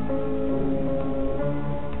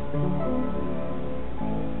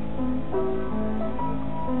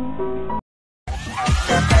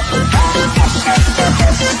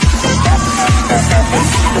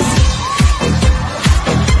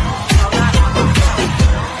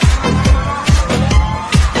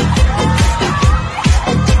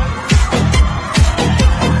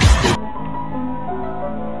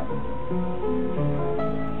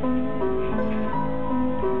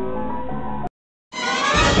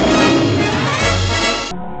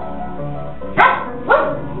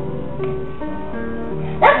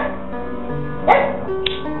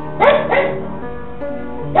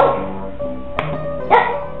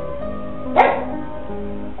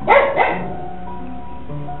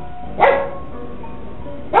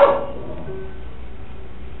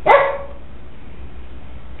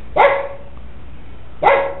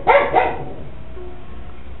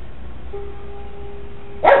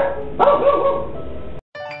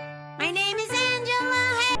 My name is Angela.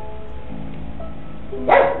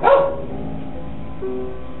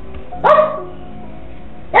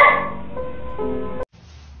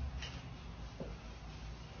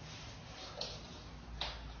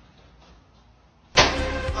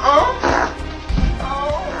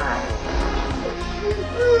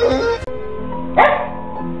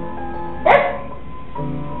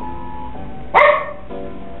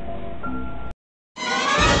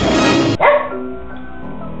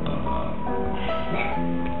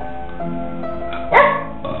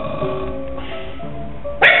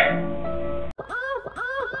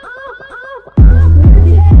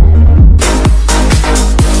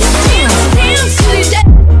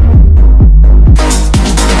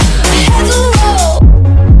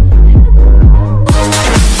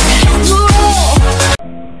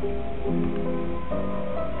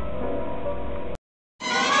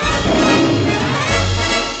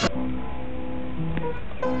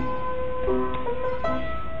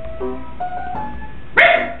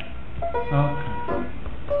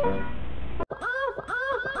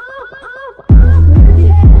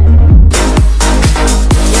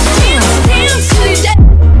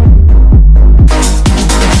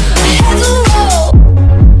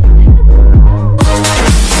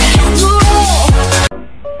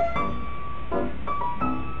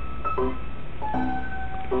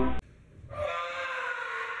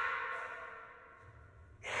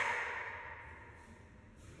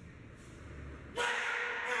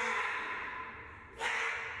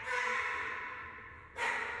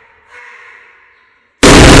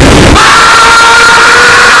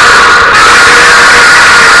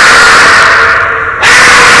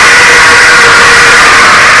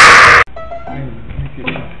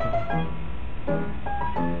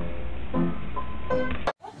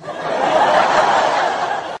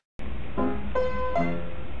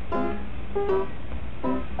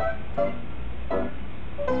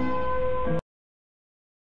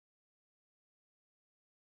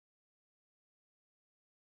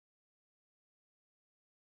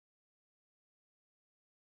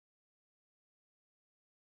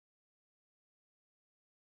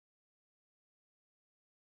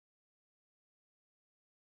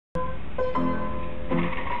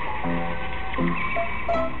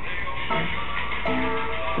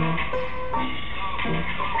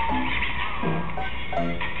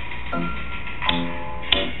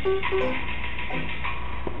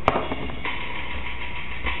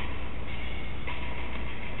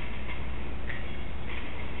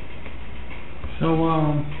 So,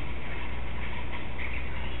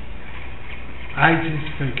 I just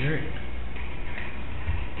figured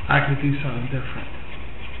I could do something different.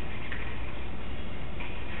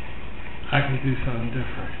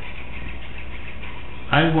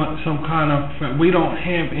 I want some kind of, we don't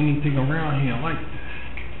have anything around here like this.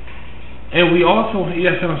 And we also,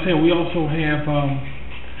 yes, what I'm saying, we also have,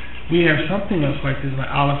 we have something else like this, like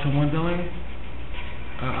Alice in Wonderland.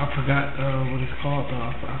 I forgot what it's called, though.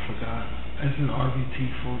 I forgot. It's an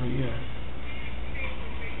RVT photo, yeah.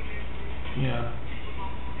 Yeah.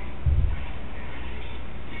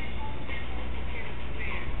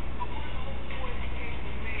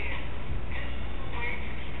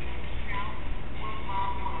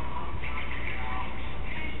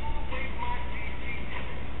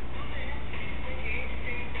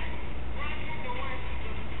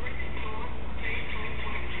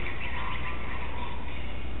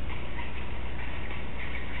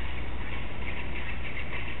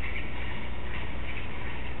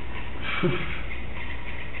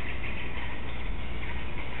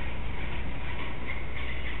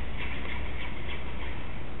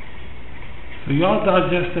 So y'all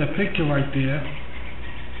digest that picture right there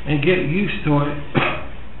and get used to it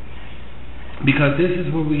because this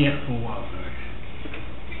is where we at for a while, guys.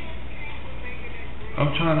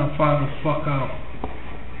 I'm trying to find the fuck out.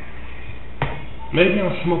 Maybe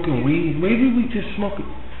I'm smoking weed. Maybe we just smoking.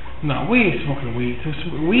 No, we ain't smoking weed.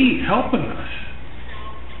 Weed helping us.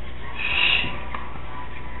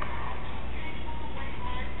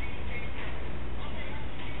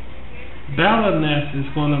 Balinese is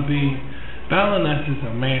going to be, Balinese is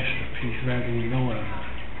a masterpiece, whether you know it or not.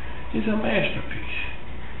 It's a masterpiece.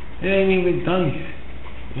 It ain't even done yet,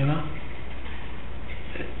 you know?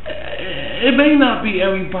 It may not be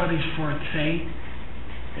everybody's forte.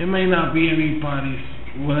 It may not be everybody's,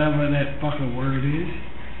 whatever that fucking word is.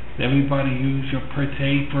 Everybody use your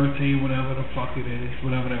forte, whatever the fuck it is,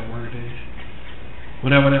 whatever that word is.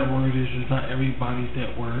 Whatever that word is not everybody's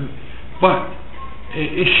that word. But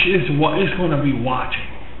it's going to be watching.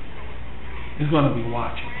 It's going to be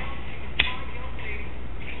watching.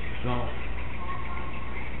 So.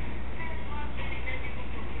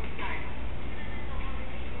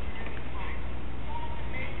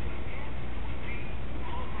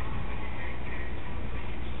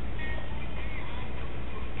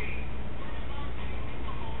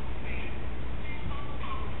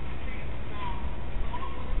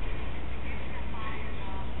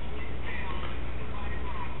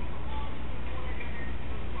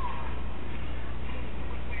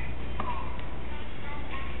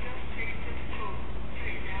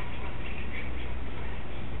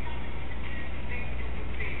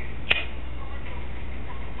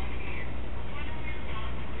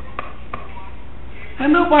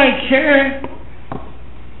 And nobody cares.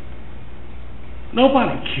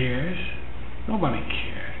 Nobody cares. Nobody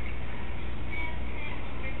cares.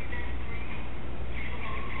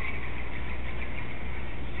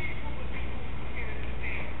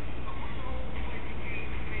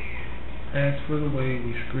 As for the way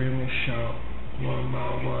we scream and shout, one by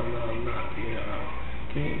one, I'm knocking out.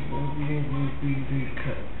 Can't be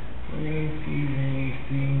cut.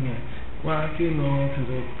 Rocking on to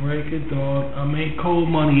the break of dawn. I make cold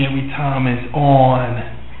money every time it's on.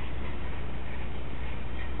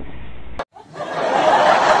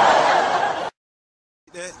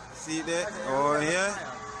 See that? Oh, yeah.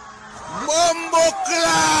 Bumbo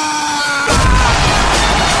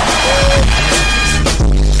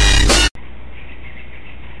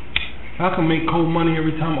If I can make cold money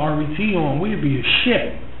every time RVT on, we'd be a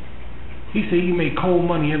shit. He said he made cold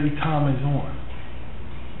money every time it's on.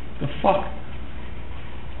 The fuck?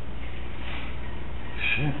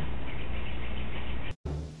 Shit.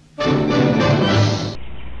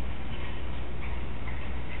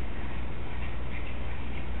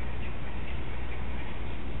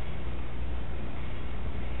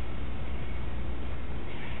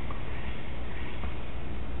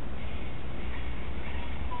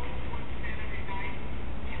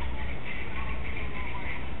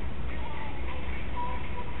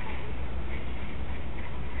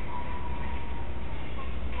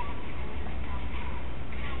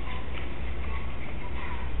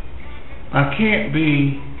 I can't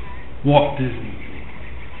be Walt Disney,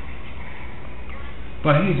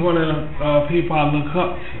 but he's one of the people I look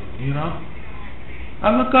up to, you know? I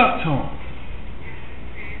look up to him.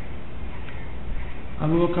 I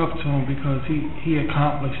look up to him because he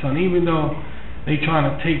accomplished something. Even though they trying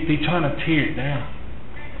to tear it down.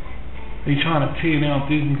 They trying to tear down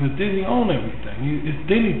Disney because Disney own everything.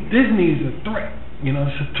 Disney is a threat. You know,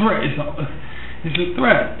 it's a threat. It's a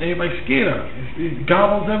threat. Everybody's scared of it. It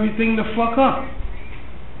gobbles everything the fuck up.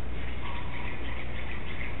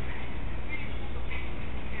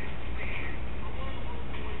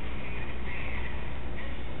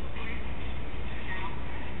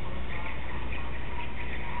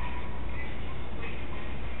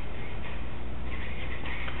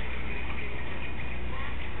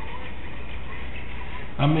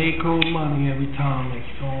 I make cold money every time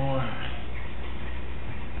it's on.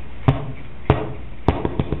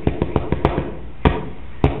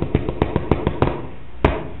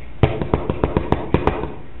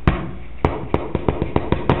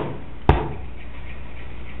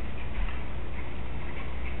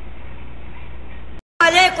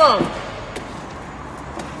 Alaikum.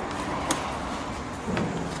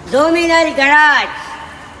 Dominal garage.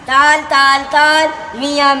 Tal,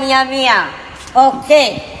 mia.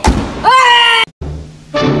 Okay.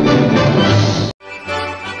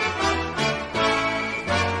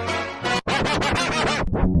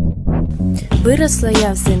 Выросла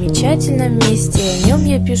я в замечательном месте, о нем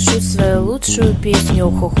я пишу свою лучшую песню.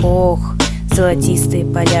 Ох-ох-ох, золотистые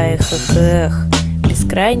поля, эх-эх-эх,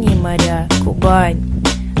 бескрайние моря, Кубань,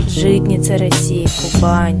 житница России,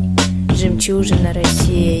 Кубань, жемчужина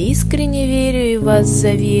Россия. Искренне верю и вас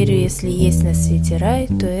заверю, если есть на свете рай,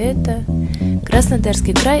 то это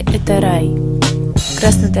Краснодарский край, это рай.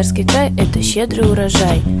 Краснодарский край – это щедрый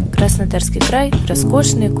урожай. Краснодарский край –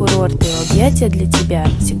 роскошные курорты. Объятия для тебя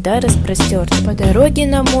всегда распростерты. По дороге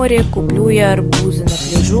на море куплю я арбузы,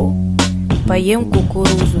 напляжу, поем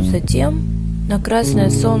кукурузу. Затем на красное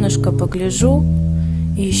солнышко погляжу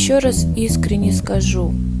и еще раз искренне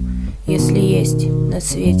скажу: если есть на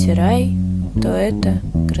свете рай, то это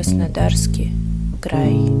Краснодарский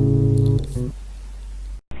край.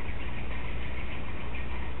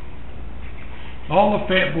 All the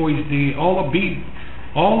fat boys dead. All the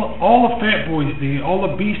fat boys dead. All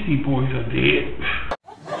the Beastie Boys are dead.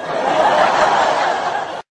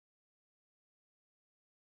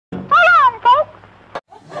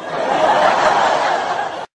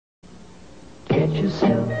 Get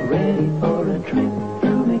yourself ready for a trip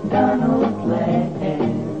through McDonald's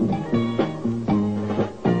land.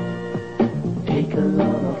 Take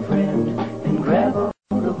along a friend and grab a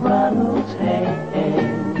hold of Ronald's hand.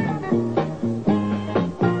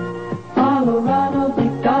 Follow Ronald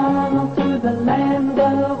McDonald through the land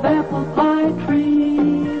of apple pie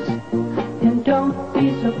trees. And don't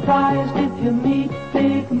be surprised if you meet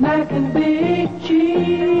Big Mac and Big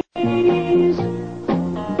Cheese.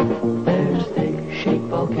 There's thick-shaped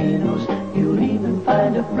volcanoes, you'll even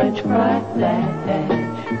find a French fry patch.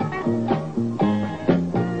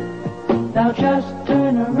 Now just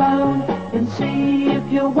turn around and see if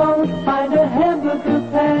you won't find a hamburger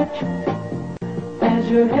patch as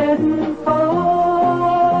you're heading for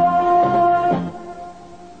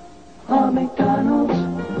a McDonald's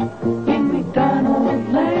in McDonald's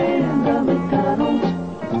land, a McDonald's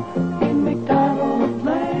in McDonald's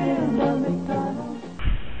land, a McDonald's.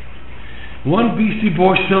 One Beastie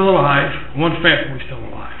Boy still alive, one fat boy still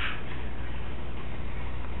alive.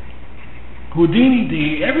 Houdini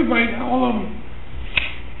D, everybody, all of them.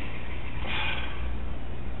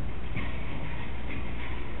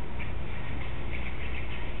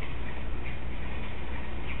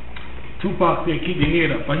 Tupac said, keep your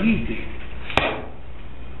head up, but he's dead.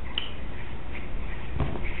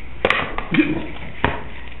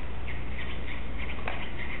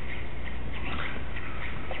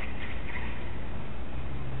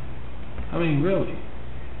 I mean, really,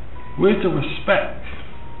 where's the respect?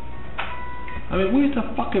 I mean, where's the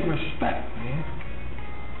fucking respect, man?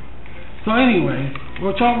 So anyway,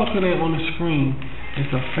 what y'all looking at on the screen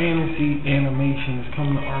is a fantasy animation that's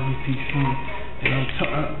coming to RVT soon.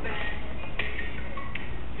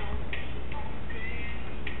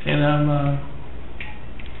 And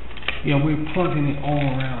we're plugging it all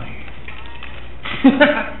around here.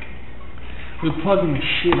 We're plugging the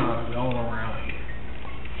shit out of it all around here.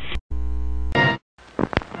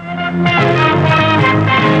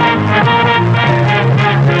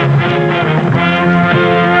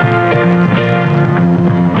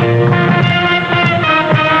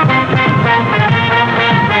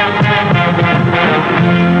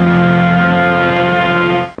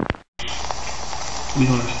 We're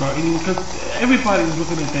gonna start eating because everybody was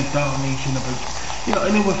looking at that domination of it, you know,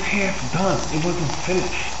 and it was half done. It wasn't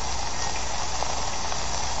finished.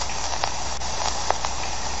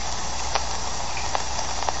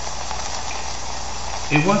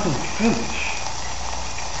 It wasn't finished.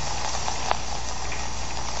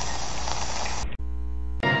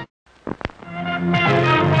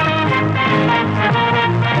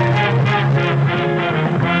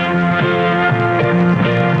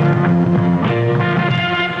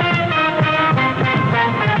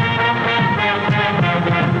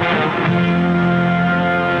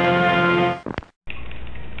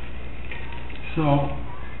 So,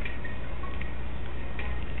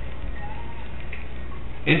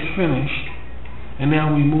 it's finished, and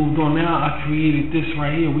now we moved on. Now I created this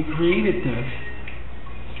right here. We created this,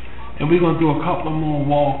 and we're going to do a couple more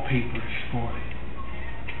wallpapers for it.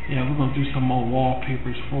 Yeah, we're going to do some more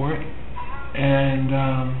wallpapers for it, and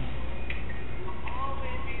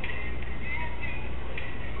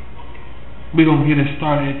we're going to get it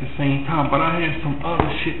started at the same time. But I have some other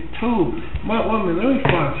shit too. Wait a minute, let me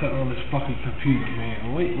find something on this fucking computer,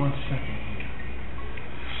 man. Wait 1 second here.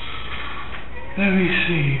 Let me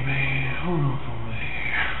see, man. Hold on over here.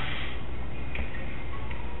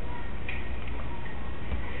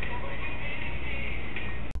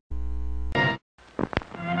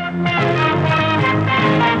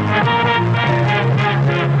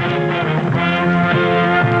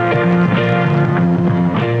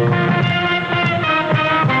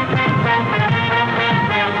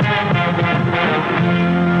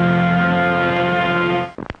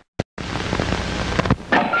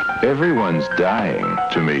 Everyone's dying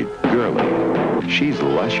to meet Girlie. She's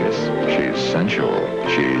luscious, she's sensual,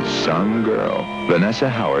 she's some girl. Vanessa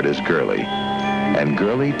Howard is Girlie, and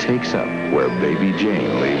Girlie takes up where Baby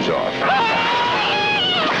Jane leaves off.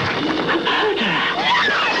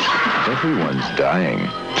 Everyone's dying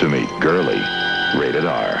to meet Girlie. Rated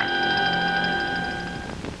R.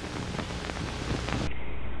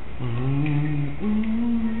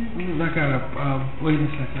 I gotta, wait a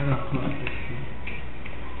second, I gotta plug this.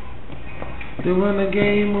 They run a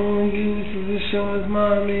game on you, so the show is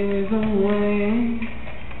my name is away.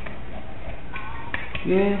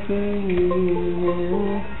 Yeah, for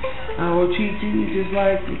you. I will treat you just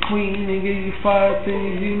like the queen and give you 5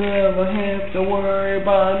 things you never have to worry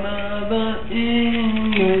about another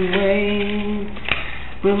anyway.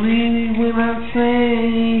 Believe me when I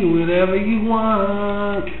say whatever you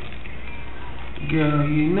want. Girl,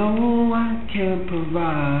 you know I can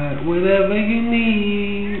provide whatever you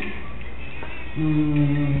need.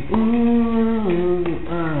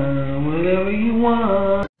 Whatever you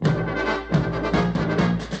want.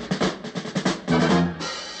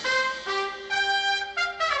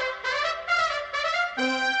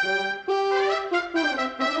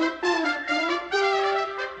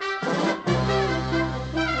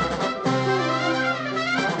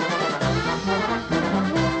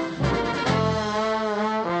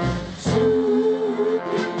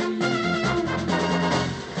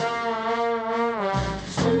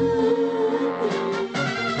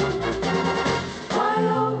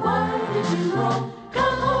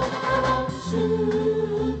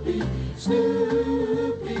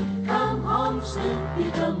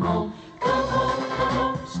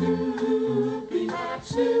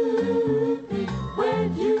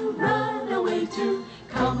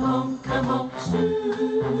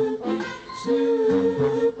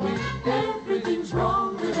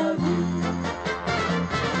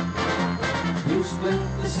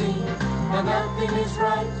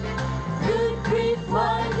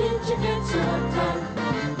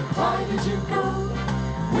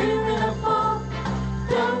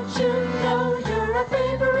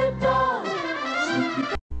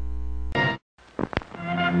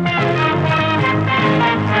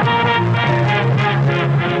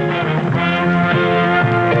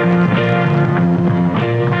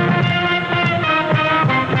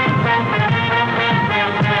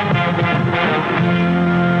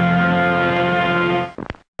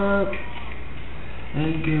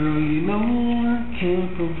 And girl, you know I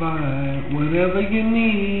can provide whatever you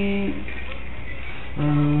need.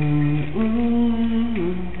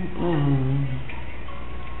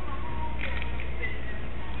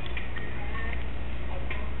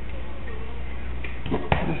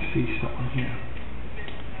 Let's see something here.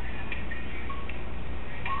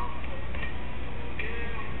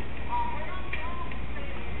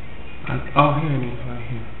 Oh, here it is, right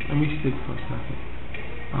here. Let me stick for a second.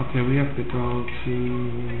 Okay, we have to go to...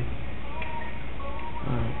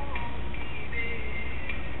 Alright.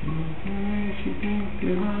 She think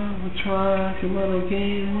that I would try to run a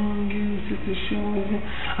game on you just to show me.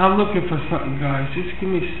 I'm looking for something, guys. Just give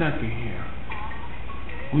me a second here.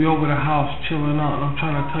 We over the house chilling out, and I'm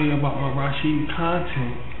trying to tell you about my Rashid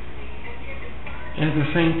content. And at the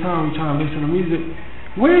same time, we're trying to listen to music.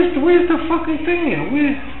 Where's the fucking thing?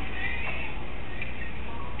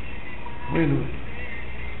 anyway.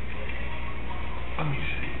 Let me see.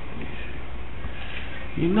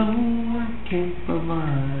 You know I can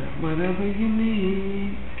provide whatever you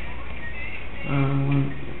need.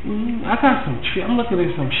 I got some shit. I'm looking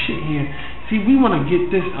at some shit here. See, we want to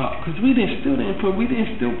get this up because we didn't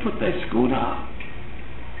still put that scooter up.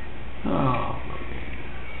 Oh man.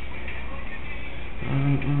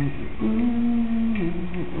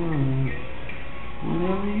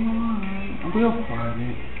 Whatever you want, we'll find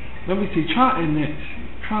it. Let me see. Try in it.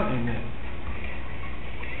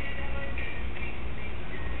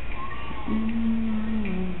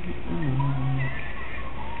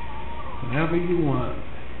 Whatever you want,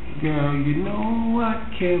 girl, you know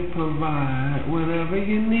I can provide whatever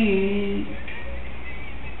you need.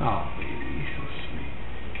 Oh, baby, you're so sweet.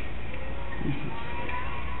 You're so sweet.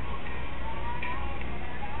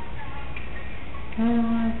 I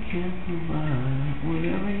can provide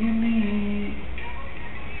whatever you need.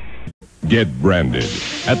 Get branded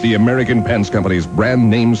at the American Pants Company's brand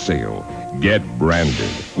name sale. Get branded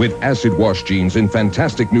with acid wash jeans in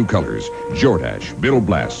fantastic new colors. Jordache, Bill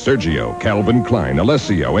Blast, Sergio, Calvin Klein,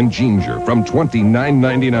 Alessio, and Ginger from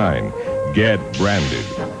 $29.99. Get branded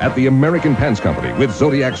at the American Pants Company with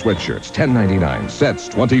Zodiac sweatshirts, $10.99, sets,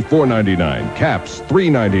 $24.99, caps,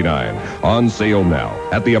 $3.99. On sale now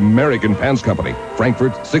at the American Pants Company,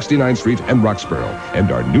 Frankfurt, 69th Street, and Roxborough,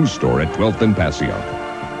 and our new store at 12th and Passyunk.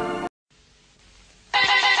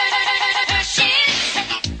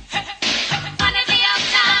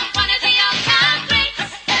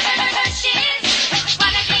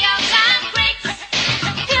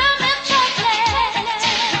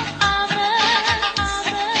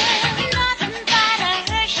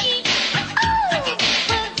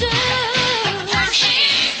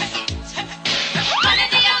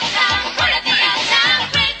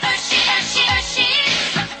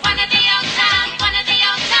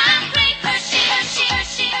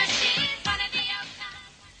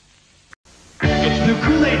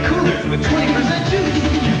 With 20% juice,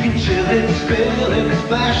 you can chill it, spill it,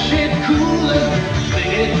 splash it, cooler,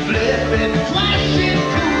 sing it, flip it, flash it,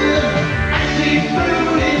 cooler. Icy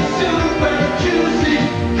fruity, super juicy,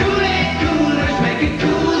 Kool-Aid coolers make it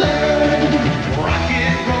cooler. Rock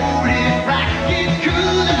it, roll it, rack it,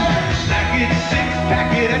 cooler. Snack it,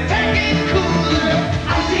 six-pack it, attack it, cooler.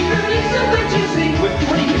 Icy fruity, super juicy, with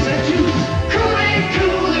 20% juice, Kool-Aid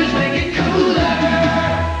coolers make it cooler.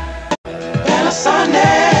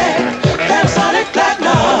 Panasonic.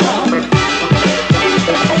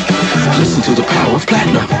 Listen to the power of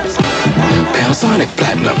platinum. Panasonic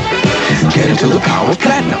Platinum. Get into the power of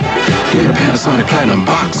platinum. Get a Panasonic Platinum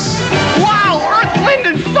box. Wow, Earth, Wind,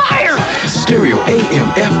 and Fire! Stereo,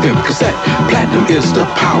 AM, FM, cassette. Platinum is the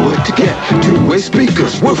power to get two-way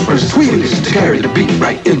speakers, woofers, tweeters to carry the beat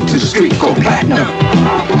right into the street. Go platinum.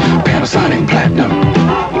 Panasonic Platinum.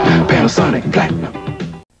 Panasonic Platinum.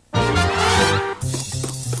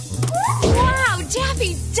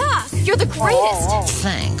 You're the greatest.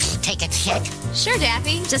 Thanks. Take a check. Sure,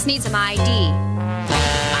 Daffy. Just need some ID.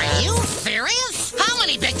 Are you serious? How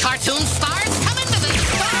many big cartoon stars come into this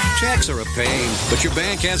store? Checks are a pain, but your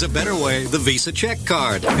bank has a better way, the Visa Check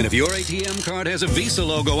Card. And if your ATM card has a Visa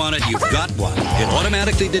logo on it, you've got one. It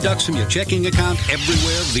automatically deducts from your checking account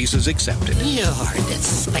everywhere Visa's accepted. You're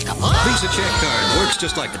despicable. Visa Check Card works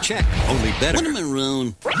just like a check, only better. What a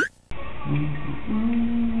maroon.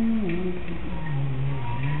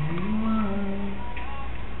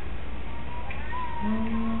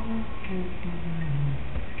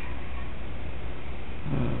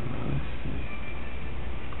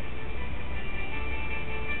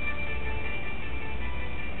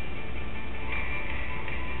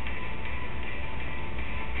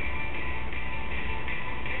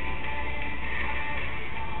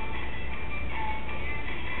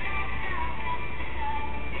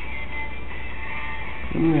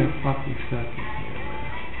 Give me a fucking second here,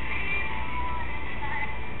 man.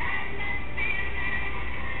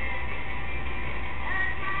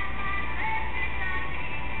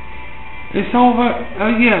 It's over.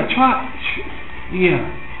 Yeah, try. Yeah.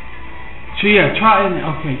 So yeah, try in there.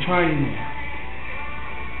 Okay, try in there.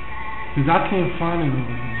 Because I can't find it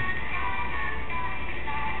over here.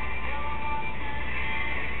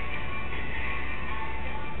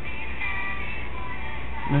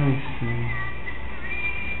 Let me see.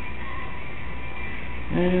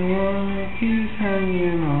 And one keeps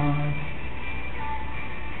hanging on.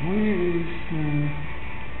 Where is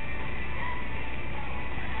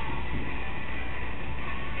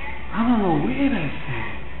I don't know where that's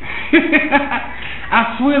at.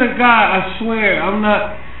 I swear to God, I swear, I'm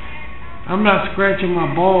not scratching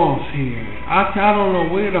my balls here. I don't know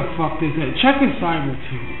where the fuck this at. Check inside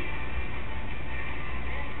too.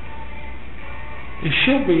 It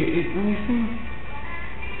should be. Let me see.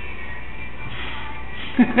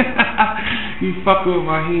 You fucking with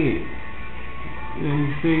my head.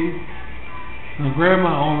 You see? Now, Grandma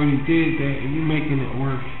already did that, and you making it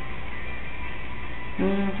worse.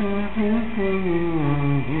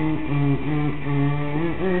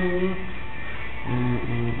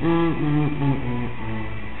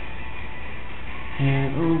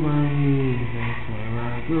 And over here, that's where I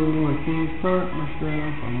go. I can't start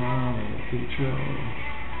myself. I'm out of control.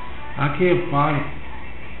 I can't find it,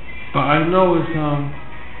 but I know it's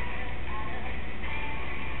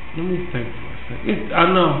Let me think for a second. I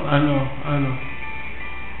know.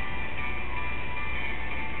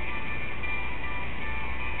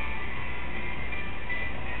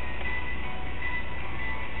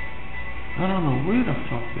 I don't know where the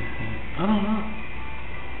fuck this is. I don't know.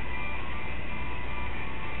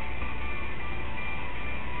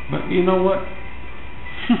 But you know what?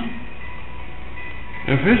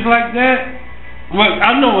 If it's like that, well,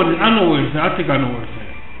 I know what I know where it's at. I think I know where it's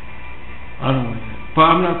at. I know where it's at. But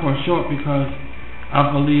I'm not going to show it because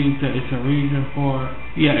I believe that it's a reason for it.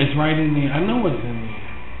 Yeah, it's right in there. I know it's in there.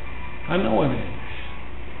 I know it is.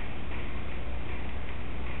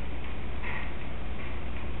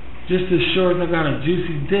 Just as sure as I got a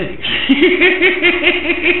juicy dick.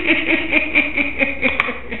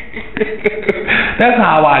 That's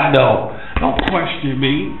how I know. Don't question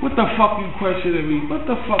me. What the fuck you questioning me? What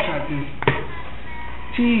the fuck I just...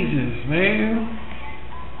 Jesus, man.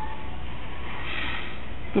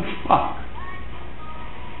 The fuck?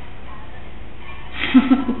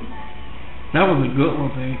 That was a good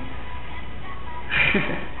one, babe.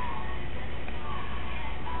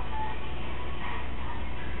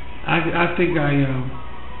 I think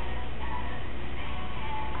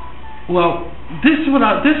well, this is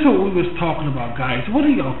what we was talking about, guys. What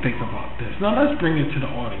do y'all think about this? Now let's bring it to the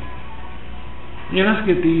audience. Yeah, let's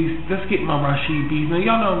get my Rashid B's. Now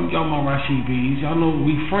y'all know my Rashid B's. Y'all know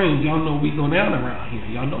we friends. Y'all know we go down around here.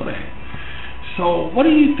 Y'all know that. So what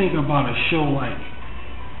do you think about a show like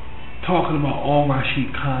talking about all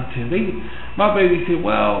Rashid content? My baby said,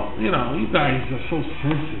 well, you know, you guys are so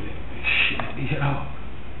sensitive and shit, you know.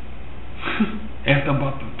 After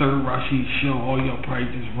about the third Rashid show, all y'all probably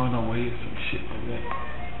just run away or some shit like that.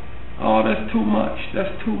 Oh, that's too much.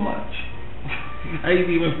 That's too much. I ain't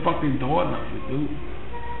even fucking doing nothing, dude.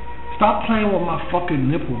 Stop playing with my fucking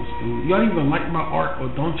nipples, dude. Y'all even like my art or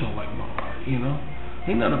don't y'all like my art, you know?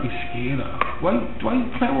 Ain't nothing to be scared of. Why you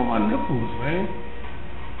playing with my nipples, man?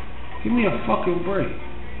 Give me a fucking break.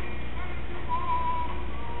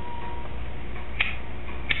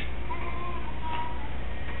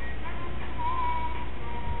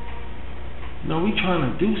 No, we trying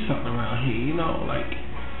to do something around here, you know, like,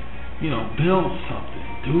 you know, build something,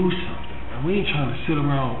 do something. And we ain't trying to sit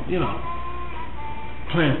around, you know,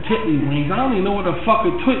 playing tiddlywinks. I don't even know what the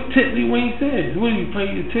fucking tiddlywinks is. What, you play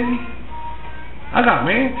your titties? I got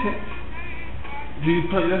man tits. Do you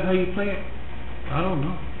play, that's how you play it? I don't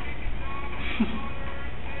know.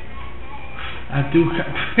 I do got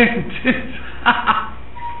man tits.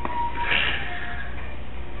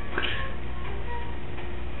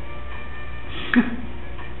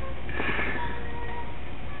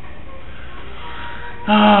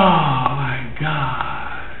 Oh my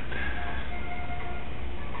God.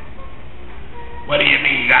 What do you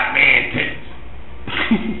mean you got man tits?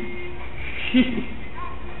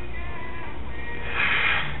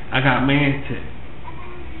 I got man tits.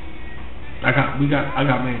 I got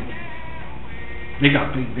man tits. They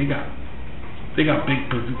got big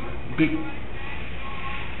big.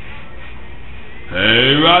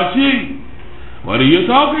 Hey Rashid, what are you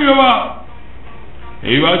talking about?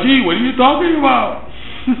 Hey Rashid, what are you talking about?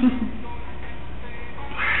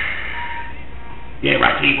 Yeah,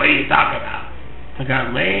 Rashid, what are you talking about? I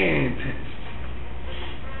got man tits.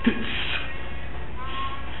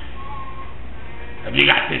 If you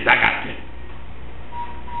got tits, I got tits.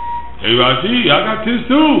 Hey Rashid, I got tits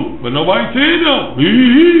too, but nobody's saying them.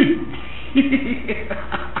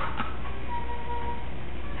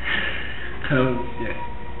 Oh shit.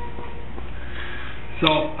 So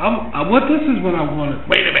what this is what I wanted.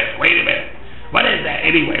 Wait a minute. What is that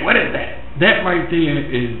anyway? What is that? That right there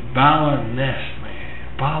is Bala Nest,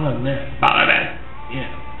 man. Bala Nest. Yeah,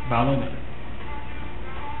 Bala Nest.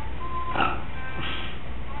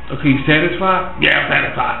 Okay, you satisfied? Yeah, I'm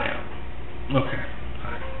satisfied now. Okay.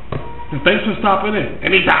 Alright. Well, thanks for stopping in.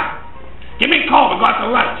 Anytime. Give me a call. We're going to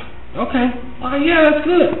lunch. Okay. Yeah, that's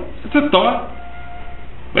good. It's a thought.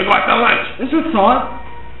 We're going to lunch. It's a thought.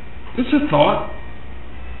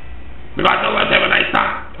 We're going to lunch. Have a nice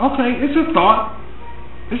time. Okay, it's a thought.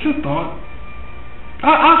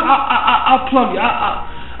 I'll plug you.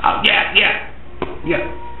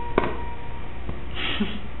 Yeah.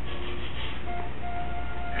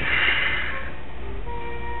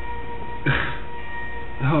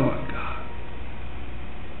 Oh my God.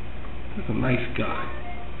 That's a nice guy.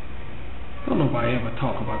 Don't know if I ever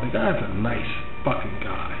talk about the guy's a nice fucking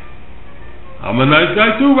guy. I'm a nice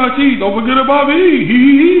guy too, Rashid. Don't forget about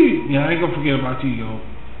me. Yeah, I ain't gonna forget about you, yo.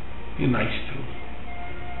 You're nice too.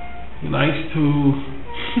 You're nice too.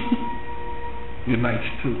 You're nice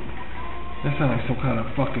too. That sounds like some kind of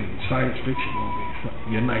fucking science fiction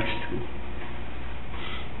movie. You're nice too.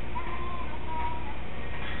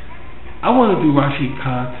 I want to do Rashid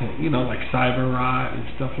content, you know, like Cyber Ride and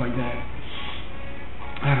stuff like that.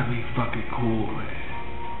 That'd be fucking cool, man.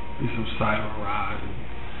 Do some Cyber Ride and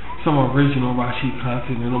some original Rashid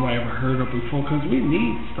content that nobody ever heard of before, because we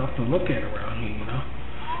need stuff to look at around here, you know?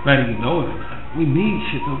 Whether you know it or not. We need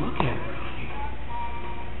shit to look at around here.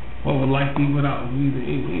 What would life be without we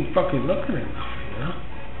ain't fucking looking at nothing, you know?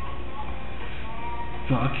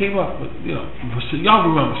 So I came up with, you know, so y'all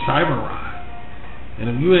remember Cyber Ride. And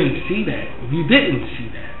if you ain't see that, if you didn't see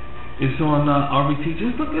that, it's on RVT.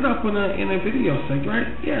 Just look it up in a video section, right?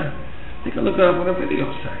 Yeah, you can look it up in a video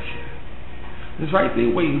section. It's right there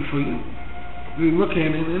waiting for you. You look at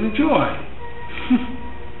it and enjoy.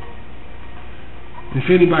 If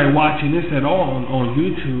anybody watching this at all on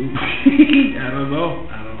YouTube, I don't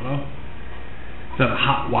know. Instead of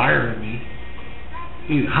hot wiring me,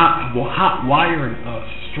 hot wiring us,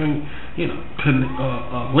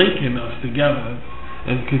 linking us together.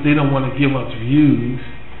 And because they don't want to give us views.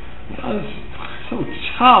 It's so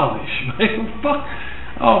childish, man. Fuck.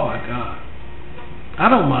 Oh my God. I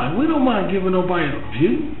don't mind. We don't mind giving nobody a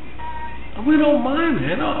view. We don't mind,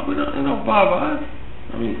 man. We don't bother us.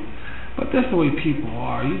 I mean, but that's the way people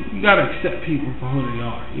are. You gotta accept people for who they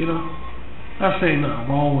are, you know? Not saying nothing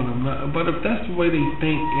wrong with them, but if that's the way they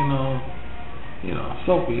think, you know,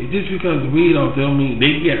 so be it. Just because we don't mean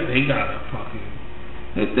they gotta fucking.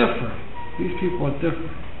 They're different. These people are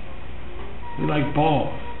different. They like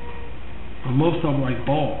balls. And most of them like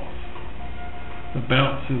balls. The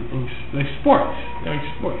bounce and they sports. They like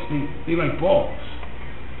sports. They like balls.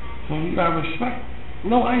 So you gotta respect.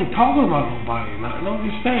 No, I ain't talking about nobody. No, I'm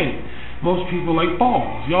just saying. Most people like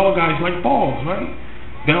balls. Y'all guys like balls, right?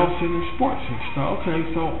 Bouncing and sports and stuff. Okay,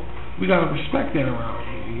 so we gotta respect that around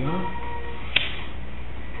here, you know?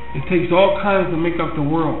 It takes all kinds to make up the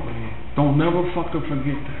world, man. Don't never fucking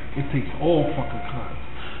forget that. It takes all fucking kinds.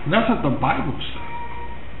 And that's what the Bible says.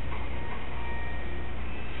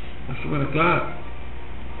 I swear to God.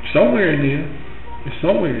 Somewhere in there. It's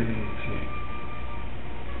somewhere in there, it says.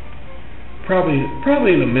 Probably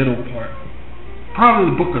in the middle part.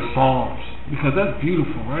 Probably the book of Psalms. Because that's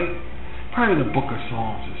beautiful, right? Probably the book of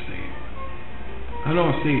Psalms it says. I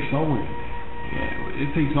know it says somewhere in there. Yeah,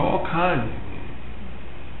 it takes all kinds, man.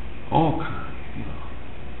 All kinds, you know.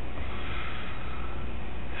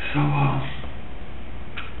 So,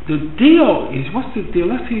 the deal is, what's the deal?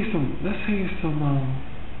 Let's hear some, let's see.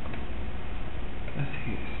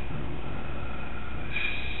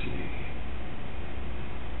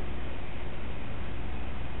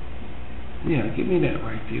 Yeah, give me that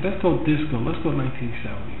right there. Let's go disco. Let's go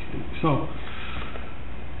 1970s, dude. So,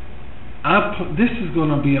 this is going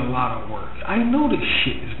to be a lot of work. I know this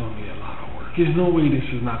shit is going to be a lot of work. There's no way this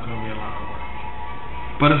is not going to be a lot of work.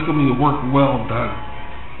 But it's going to be work well done.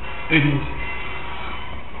 It is.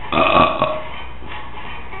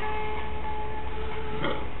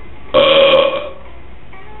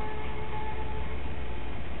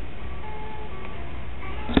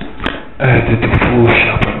 I had to do food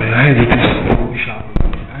shopping, man. I had to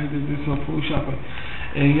do some food shopping.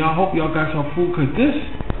 And y'all hope y'all got some food, because this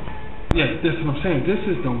is what I'm saying. This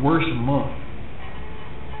is the worst month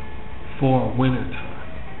for winter time.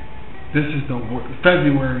 This is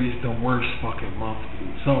February is the worst fucking month,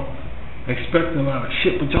 dude. So, expect a lot of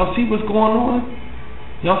shit. But y'all see what's going on?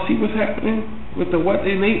 Y'all see what's happening with the what?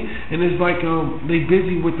 And it's like they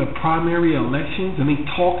busy with the primary elections, and they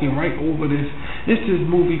talking right over this. It's this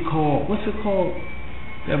movie called, what's it called?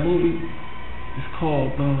 That movie? It's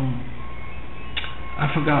called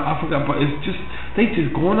I forgot. But it's just they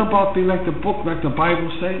just going about they like the book, like the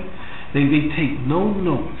Bible say. They take no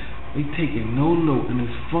notes. They taking no note, and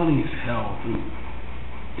it's funny as hell, dude.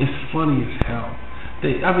 It's funny as hell.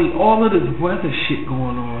 All of this weather shit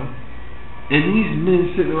going on, and these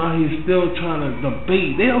men sitting around here still trying to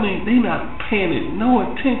debate. They not paying it no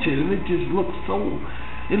attention, and it just looks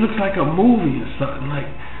it looks like a movie or something. Like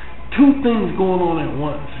two things going on at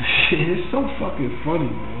once. Shit, it's so fucking funny,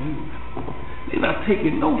 man. They're not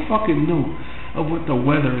taking no fucking note. of what the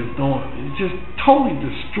weather is doing. It's just totally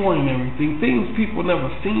destroying everything. Things people never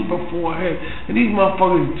seen before. And these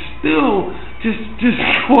motherfuckers still just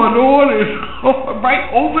going on and right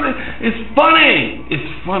over it. It's funny.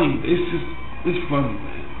 It's funny. It's funny,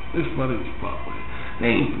 man. It's funny as fuck, man.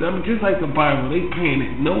 I mean, just like the Bible, they paying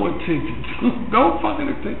it no attention. No fucking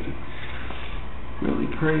attention. Really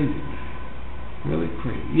crazy, man. Really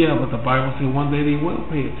crazy. Yeah, but the Bible said one day they will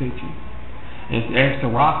pay attention. And ask the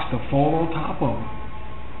rocks to fall on top of them.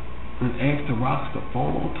 And ask the rocks to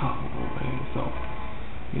fall on top of them, man. So,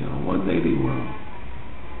 you know, one day they will.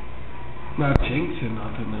 Not jinxing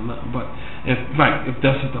nothing or nothing, but if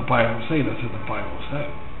that's what the Bible say, that's what the Bible say.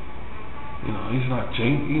 You know, it's not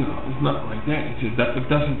jinx. You know, it's not like that. It's just that if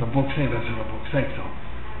that's what the book say, that's what the book say. So,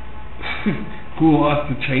 who are us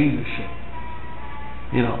to change this shit?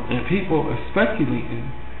 You know, and people are speculating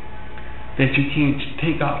that you can't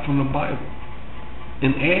take out from the Bible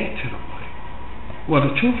and add to the Bible. Well,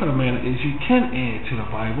 the truth of the matter is you can add to the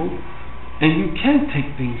Bible and you can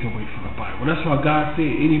take things away from the Bible. That's why God said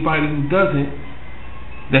anybody who doesn't,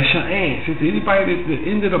 that shall add. Since anybody at the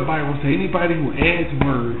end of the Bible says anybody who adds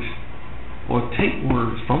words or take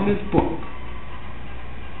words from this book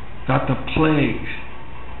got the plagues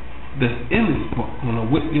that's in this book going to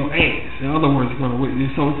whip your ass. In other words, it's going to whip you.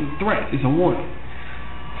 So it's a threat. It's a warning.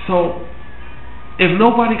 So if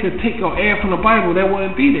nobody could take or add from the Bible, that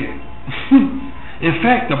wouldn't be there. In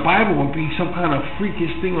fact, the Bible would be some kind of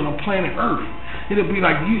freakish thing on the planet Earth. It'll be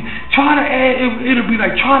like you try to add. It'll be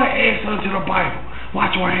like try to add something to the Bible.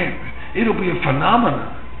 Watch what happens. It'll be a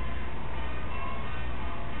phenomenon.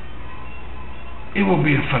 It will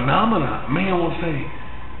be a phenomenon. Man will say,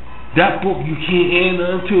 that book you can't add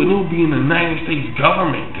nothing to, and it'll be in the United States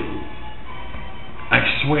government, dude. I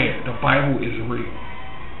swear, the Bible is real.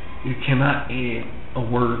 You cannot add a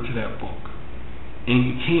word to that book. And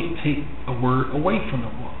you can't take a word away from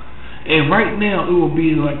the book. And right now, it will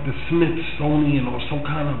be like the Smithsonian or some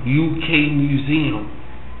kind of UK museum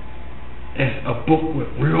as a book with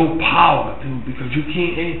real power, dude, because you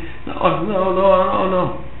can't add.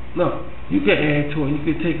 No. You can add to it, you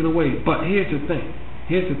can take it away. But here's the thing.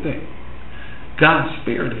 God's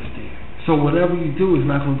spirit is there. So whatever you do is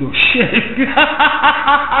not going to do shit.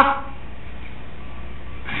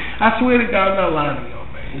 I swear to God, I'm not lying to y'all,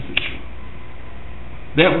 man. It's the truth.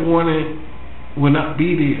 That warning would not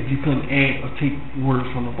be there if you couldn't add or take words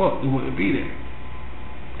from the book. It wouldn't be there.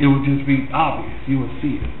 It would just be obvious. You would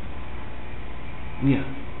see it. Yeah.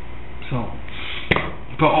 So,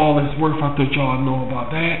 for all it's worth, I thought y'all know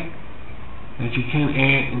about that. That you can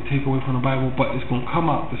add and take away from the Bible, but it's going to come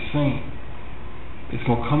out the same. It's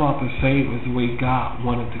going to come out the same as the way God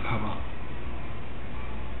wanted to come out.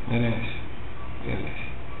 It is.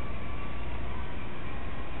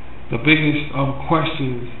 The biggest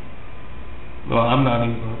questions. Well, I'm not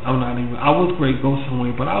even. I was great go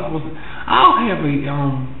somewhere, but I'll have a I'll have a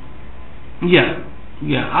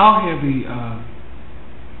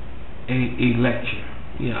lecture.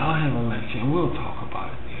 Yeah, I'll have a lecture, and we'll talk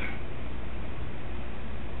about it.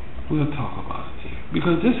 We'll talk about it here.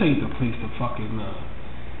 Because this ain't the place to fucking,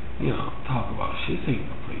 talk about shit. This ain't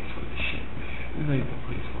the place for this shit, man. This ain't the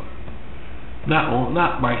place for it.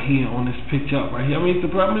 Not right here on this pitch up right here. I mean,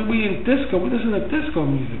 we in disco. We listen to disco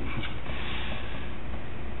music.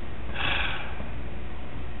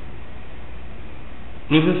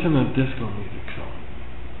 We listen to disco music, so.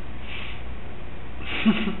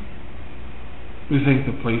 This ain't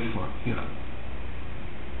the place for it,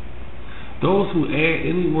 Those who add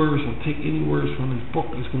any words or take any words from this book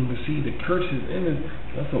is going to receive the curses in it.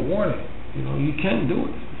 That's a warning. You can do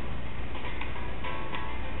it.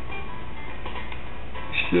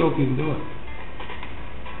 You still can do it.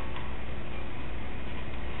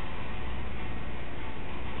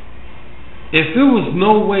 If there was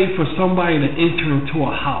no way for somebody to enter into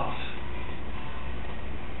a house,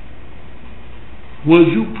 would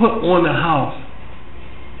you put on the house,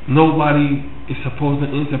 nobody is supposed to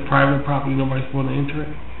enter private property, nobody's supposed to enter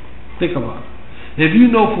it? Think about it. If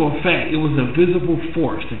you know for a fact it was a visible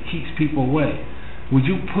force that keeps people away, would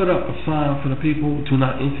you put up a sign for the people to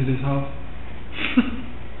not enter this house?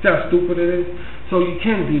 That's how stupid it is. So you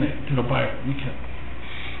can do that to the Bible. You can.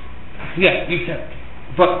 Yeah, you can.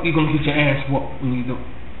 But you're going to get your ass whooped when you do it.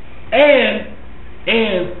 And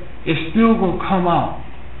it's still going to come out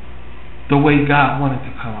the way God wanted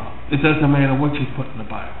to come out. It doesn't matter what you put in the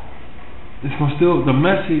Bible. It's going to still, the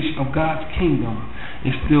message of God's kingdom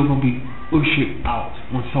is still going to be ushered out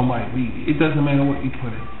when somebody reads it. It doesn't matter what you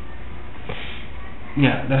put in.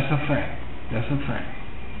 Yeah, that's a fact.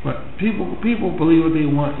 But people believe what they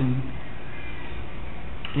want, and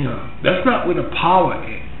that's not where the power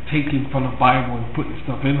is. To taking from the Bible and putting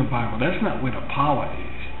stuff in the Bible. That's not where the power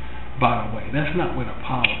is, by the way. That's not where the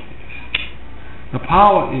power is. The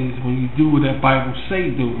power is when you do what that Bible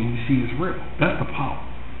say do and you see it's real. That's the power.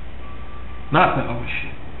 Not the other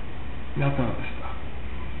shit. Not the other stuff.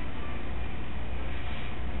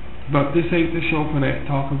 But this ain't the show for that,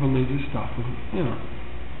 talking religious stuff, you know.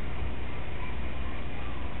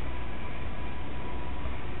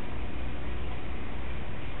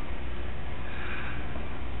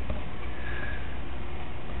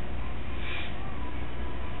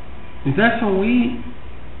 Is that some weed?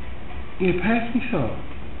 Yeah, pass me some.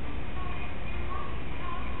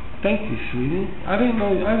 Thank you, sweetie. I didn't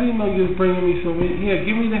know you was bringing me some weed. Yeah,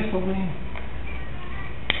 give me that some weed.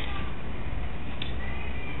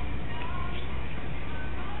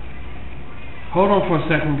 Hold on for a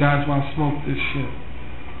second, guys, while I smoke this shit.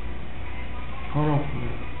 Hold on for a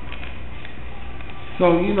minute.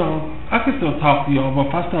 So, you know, I can still talk to y'all, but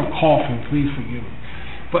if I start coughing, please forgive me.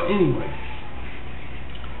 But anyway.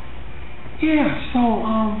 Yeah, so,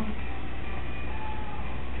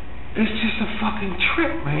 it's just a fucking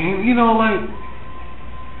trip, man. You know, like,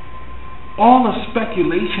 all the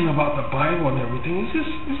speculation about the Bible and everything, it's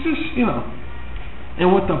just, you know.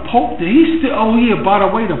 And with the Pope, he's still, oh yeah, by the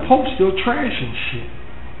way, the Pope's still trashing shit.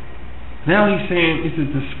 Now he's saying it's a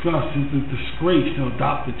disgust, it's a disgrace to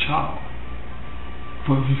adopt a child.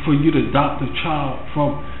 For you to adopt a child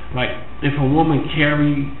from, like, if a woman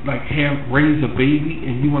raise a baby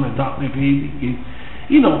and you want to adopt that baby,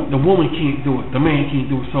 you know, the woman can't do it, the man can't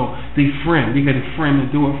do it, so they got a friend to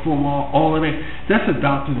do it for them, all of that. That's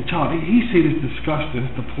adopting a child. He said it's disgusting,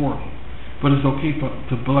 it's deplorable, but it's okay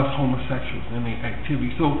to bless homosexuals and their activity.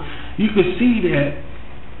 So you can see that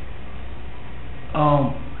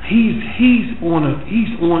he's on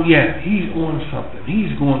something.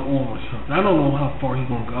 He's going on with something. I don't know how far he's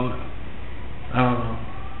gonna go though. I don't know,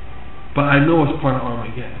 but I know it's part of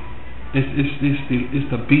Armageddon.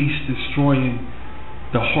 It's the beast destroying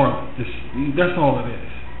the heart. That's all it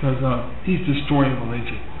is. Because he's destroying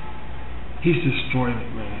religion. He's destroying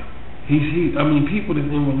it, man. I mean, people that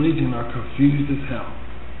in religion are confused as hell.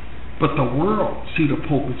 But the world see the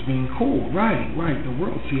Pope as being cool. Right. The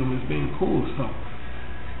world see him as being cool. So,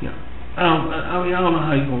 yeah. I don't know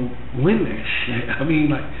how you're going to win that shit. I mean,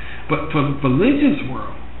 like, but for the religious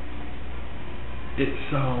world, it's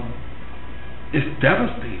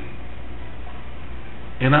devastating.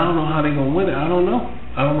 And I don't know how they're going to win it. I don't know.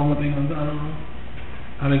 I don't know what they're going to do. I don't know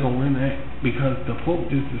how they're going to win that. Because the Pope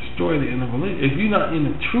just destroyed it in the religion. If you're not in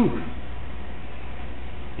the truth,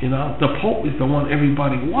 you know, the Pope is the one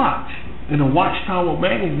everybody watch. In the Watchtower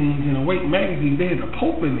magazines, in the Wake magazine, they had the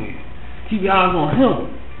Pope in there. Keep your eyes on him.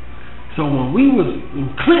 So when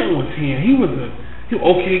Clinton was here, he was a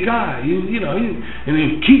okay guy. And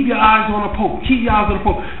then keep your eyes on the Pope. Keep your eyes on the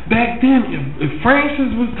Pope. Back then, if Francis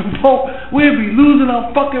was the Pope, we'd be losing our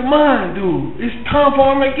fucking mind, dude. It's time for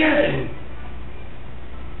Armageddon.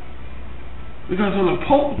 Because when the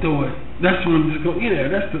Pope do it, that's when it's going.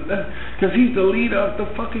 Because he's the leader of the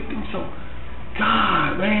fucking thing. So,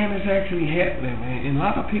 God, man, it's actually happening, man. And a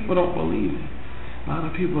lot of people don't believe it.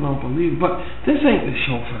 But this ain't the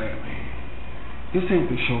show for that, man. This ain't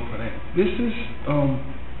the show for that. This is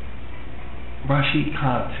Rashid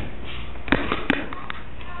content.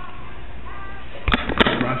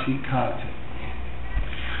 Rashid content.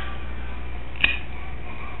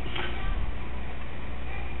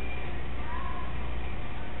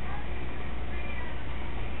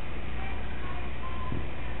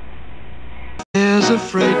 There's a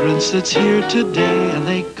fragrance that's here today, and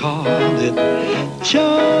they call it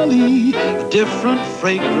Charlie. A different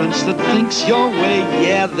fragrance that thinks your way,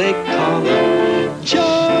 yeah, they call it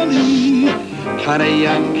Charlie. Kinda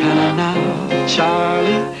young, kinda now,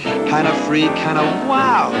 Charlie. Kinda free, kinda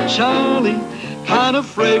wow, Charlie. Kind of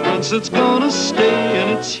fragrance that's gonna stay,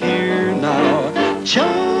 and it's here now,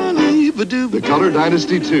 Charlie. The Color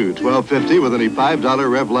Dynasty 2, $12.50 with any $5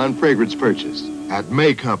 Revlon fragrance purchase at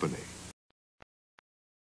May Company.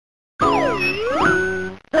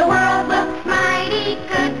 The world looks mighty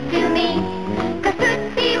good to me, 'cause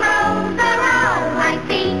Tootsie Rolls are all I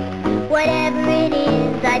see. Whatever it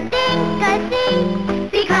is I think I see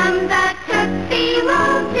becomes a Tootsie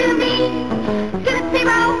Roll to me. Tootsie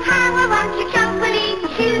Roll, how I want your chocolate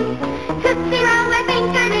chew. Tootsie Roll, I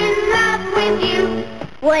think I'm in love with you.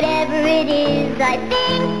 Whatever it is I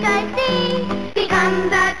think I see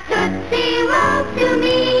becomes a Tootsie Roll to me.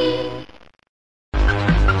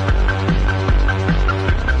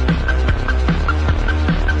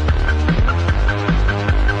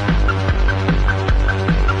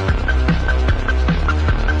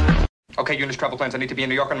 Okay. Okay, Eunice, travel plans. I need to be in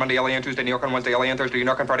New York on Monday, LA on Tuesday, New York on Wednesday, LA on Thursday, New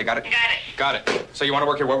York on Friday. Got it? Got it. So you want to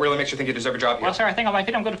work here. What really makes you think you deserve a job here? Well, sir, I think on my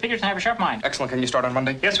feet I'm good at figures and I have a sharp mind. Excellent. Can you start on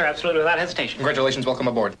Monday? Yes, sir, absolutely, without hesitation. Congratulations. Welcome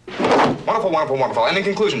aboard. Wonderful, wonderful, wonderful. And in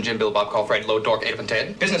conclusion, Jim, Bill, Bob, call Fred, Load, Dork, Adolf, and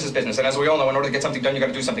Ted. Business is business. And as we all know, in order to get something done, you got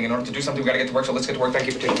to do something. In order to do something, we got to get to work. So let's get to work. Thank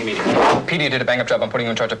you for taking the meeting. Peter, you did a bang-up job. I'm putting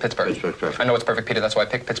you in charge of Pittsburgh. Pittsburgh, perfect. I know it's perfect, Peter. That's why I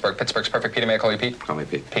picked Pittsburgh. Pittsburgh's perfect. Peter, may I call you Pete? Call me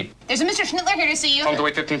Pete. Pete. There's a Mr. Schnittler here to see you. Tell him to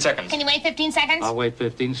wait 15 seconds. Can you wait 15 seconds? I'll wait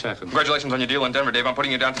 15 seconds. Congratulations on your deal in Denver, Dave. I'm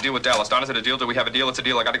putting you down to deal with Dallas. Don, is it a deal? Do we have a deal? It's a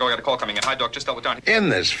deal. I got to go. I got a call coming in. Hi, Doc. Just dealt with Don. In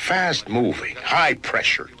this fast-moving,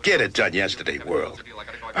 high-pressure, get-it-done-yesterday world,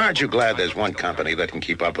 aren't you glad there's one company that can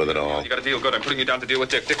keep up with it all? You got a deal. Good. I'm putting you down to deal with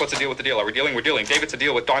Dick. Dick, what's the deal with the deal? Are we dealing? We're dealing. Dave, it's a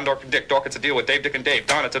deal with Don, Dork, and Dick. Dork, it's a deal with Dave, Dick, and Dave.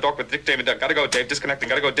 Don, it's a Dork with Dick, Dave, and Dick. Gotta go, Dave. Disconnecting.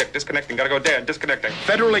 Gotta go, Dick. Disconnecting. Gotta go, Dan. Disconnecting.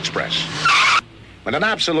 Federal Express. When it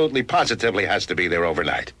absolutely, positively has to be there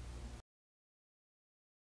overnight.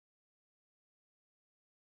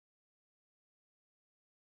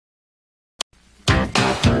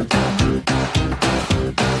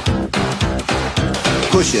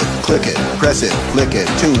 Push it, click it, press it, flick it,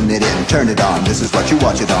 tune it in, turn it on. This is what you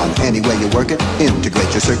watch it on. Any way you work it,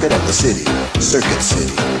 integrate your circuit at the city. Circuit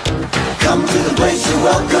City. Come to the place you're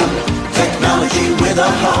welcome. Technology with a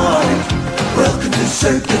heart. Welcome to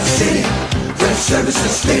Circuit City, where service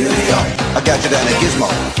is state of the art. A gadget and a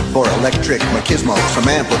gizmo for electric machismo. Some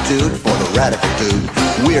amplitude for the radical dude.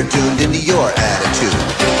 We're tuned into your attitude.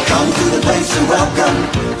 Come to the place you're welcome.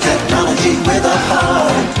 Technology with a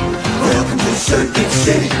heart. Welcome to Circuit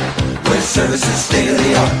City, where service is state of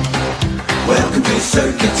the art. Welcome to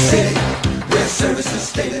Circuit City, where service is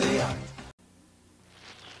state of the art.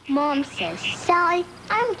 Mom says, Sally,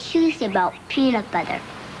 I'm choosy about peanut butter.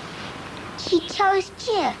 She chose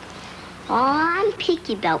Jif. Oh, I'm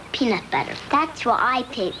picky about peanut butter. That's why I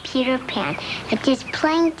picked Peter Pan. It just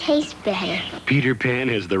plain tastes better. Peter Pan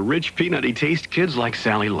has the rich, peanutty taste kids like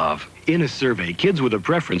Sally love. In a survey, kids with a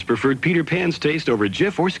preference preferred Peter Pan's taste over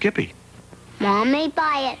Jif or Skippy. Mom may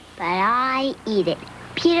buy it, but I eat it.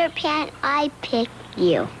 Peter Pan, I pick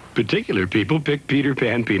you. Particular people pick Peter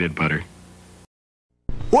Pan peanut butter.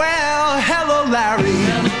 Well, hello, Larry.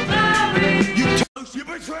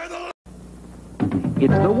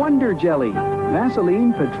 It's the Wonder Jelly,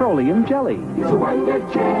 Vaseline Petroleum Jelly. It's a Wonder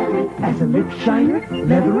Jelly. As a lip shiner,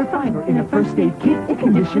 leather refiner. In a first aid kit, it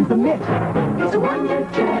conditions the mitt. It's a Wonder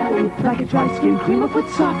Jelly. Like a dry skin cream, a foot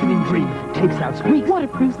softening dream. Takes out squeaks,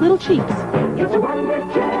 waterproofs little cheeks. It's a Wonder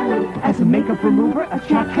Jelly. As a makeup remover, a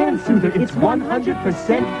chapped hand soother. It's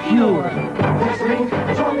 100% pure. Vaseline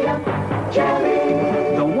Petroleum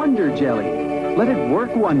Jelly. The Wonder Jelly. Let it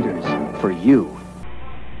work wonders for you.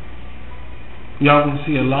 Y'all gonna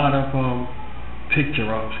see a lot of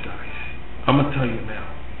picture ups, guys. I'm gonna tell you now.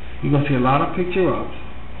 You're gonna see a lot of picture ups.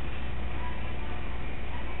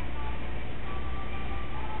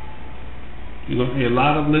 You're gonna see a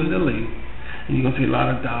lot of Linda Lee, and you're gonna see a lot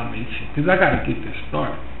of Dalmatian. Because I gotta get this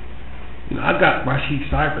started. You know, I got Rashid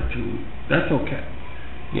Cybertube. That's okay.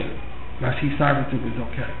 Yeah, Rashid Cybertube is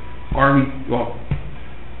okay.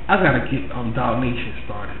 I gotta get Dalmatian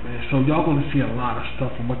started, man. So y'all gonna see a lot of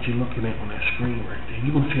stuff from what you're looking at on that screen right there.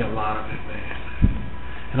 You're gonna see a lot of it, man.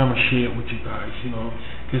 And I'm gonna share it with you guys, you know,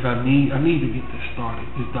 because I need to get this started,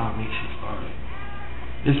 this Dalmatian started.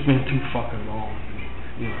 It's been too fucking long,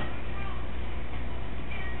 you know.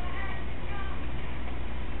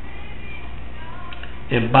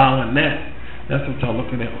 And buying that's what y'all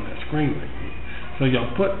looking at on that screen right there. So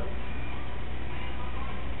y'all put,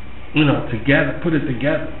 you know, put it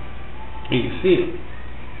together, and you see it.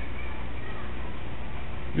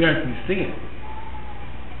 You actually see it.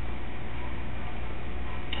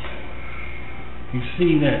 You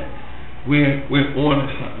see that we're on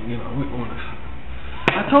to something, you know, we're on to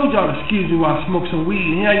something. I told y'all to excuse me while I smoke some weed,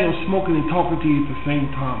 and here I am smoking and talking to you at the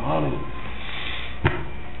same time.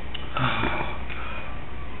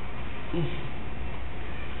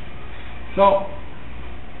 So,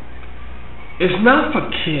 it's not for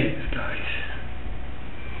kids, guys.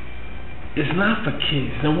 It's not for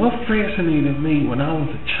kids. And what fascinated me when I was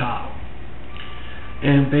a child,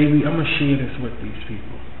 and baby, I'm going to share this with these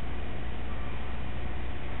people,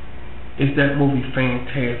 is that movie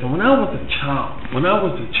Phantasm. When I was a child,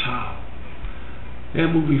 that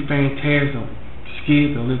movie Phantasm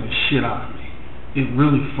scared the living shit out of me. It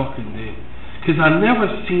really fucking did. Because I never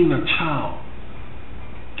seen a child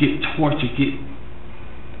get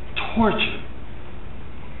tortured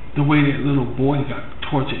the way that little boy got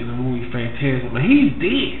tortured in the movie Phantasm. And he's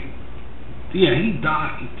dead. Yeah, he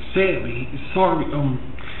died. Sadly.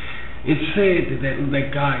 It's sad that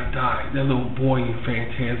guy died. That little boy in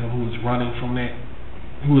Phantasm who was running from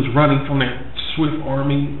that Swift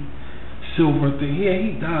army. silver thing. Yeah,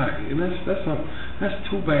 he died, and that's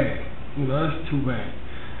too bad. You know, that's too bad.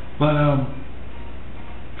 But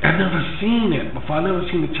I've never seen it before. I've never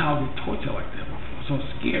seen a child get tortured like that before. So it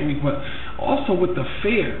scared me. But also with the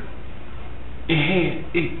fear, it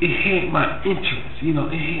had my interest. You know,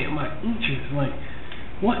 it had my interest. Like,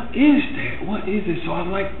 what is that? What is it? So I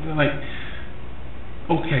like,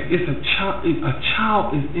 okay, it's a child. A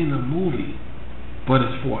child is in a movie, but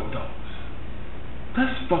it's for adults.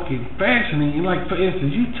 That's fucking fascinating. Like, for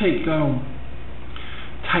instance, you take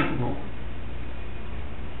Tightrope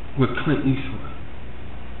with Clint Eastwood.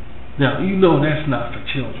 Now, you know that's not for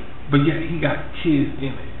children, but yet he got kids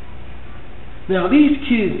in it. Now, these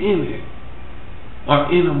kids in it are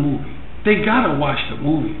in a movie. They gotta watch the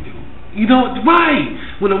movie, dude. You know, right?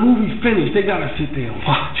 When the movie's finished, they gotta sit there and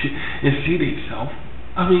watch it and see themselves.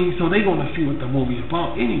 I mean, so they gonna see what the movie's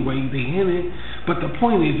about anyway. They in it, but the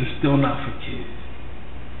point is, it's still not for kids.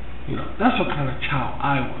 You know, that's what kind of child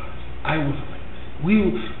I was. I was like that.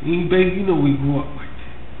 Baby, you know, we grew up like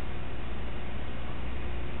that.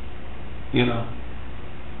 You know,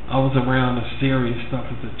 I was around the serious stuff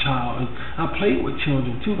as a child, and I played with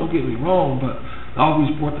children too. Don't get me wrong, but I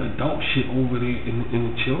always brought the adult shit over there in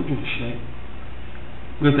the children's shit,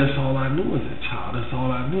 because that's all I knew as a child. That's all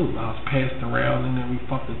I knew. I was passed around and every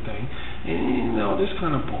fucking thing, and you know, this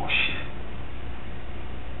kind of bullshit.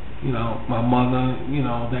 You know, my mother, you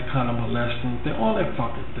know, that kind of molesting thing, all that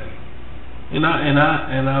fucking thing, and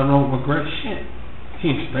I don't regret shit.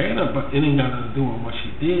 Can't stand her, but it ain't got nothing to do with what she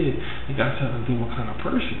did. It got something to do with what kind of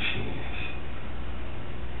person she is.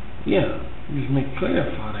 Yeah, just make clear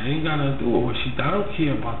for that. It ain't got nothing to do with what she did. I don't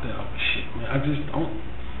care about that other shit, man. I just don't.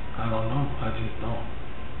 I don't know. I just don't.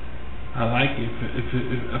 I like it.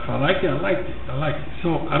 If I like it, I like it. I like it.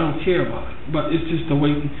 So I don't care about it. But it's just the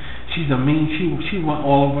way she's a mean. She want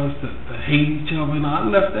all of us to hate each other. And I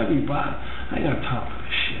left everybody. I ain't got time for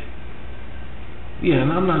this shit. Yeah,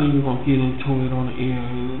 and I'm not even gonna get into it on the air.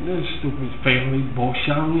 This stupid family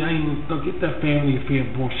bullshit. I mean, don't get that family affair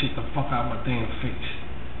bullshit the fuck out of my damn face.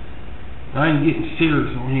 I ain't getting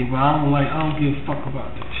serious on here, but I don't give a fuck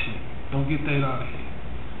about that shit. Don't get that out of here.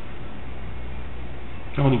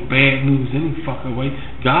 It's only bad news any fucking way.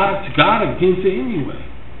 God against it anyway.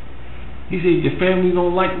 He said, your family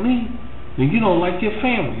don't like me, then you don't like your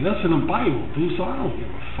family. That's in the Bible, dude, so I don't give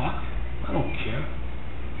a fuck. I don't care.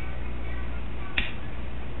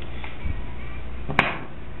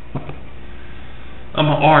 I'm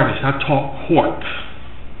an artist. I talk court.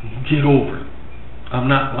 Get over it. I'm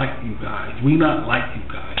not like you guys. We not like you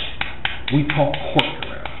guys. We talk court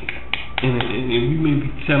around here. And we may be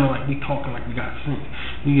sounding like we talking like we got sense.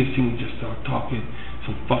 You just see me just start talking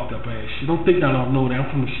some fucked up ass shit. Don't think I don't know that. I'm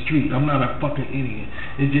from the street. I'm not a fucking idiot.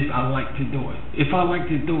 It's just I like to do it. If I like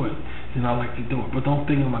to do it, then I like to do it. But don't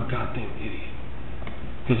think I'm a goddamn idiot.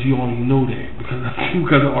 Because you only know that because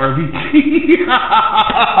of RVT.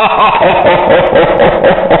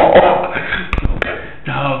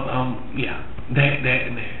 Yeah, that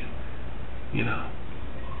and that. You know,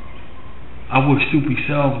 I wish Soupy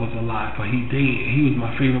Sells was alive, but he dead. He was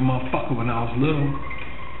my favorite motherfucker when I was little.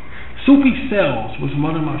 Soupy Sells was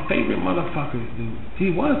one of my favorite motherfuckers, dude.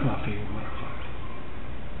 He was my favorite motherfucker.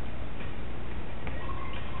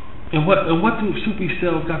 And what do Soupy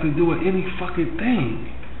Sells got to do with any fucking thing?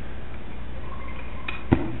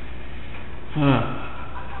 I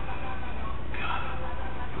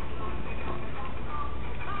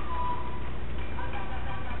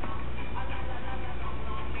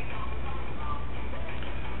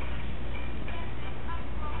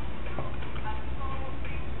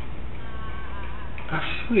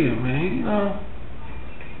swear, man, you know,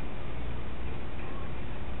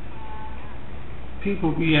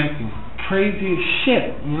 people be acting crazy as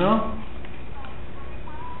shit, you know?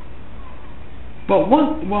 But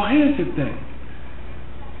well, here's the thing.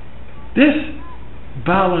 This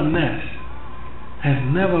balliness has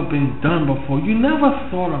never been done before. You never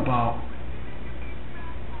thought about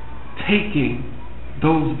taking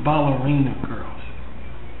those ballerina girls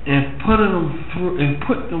and putting them through and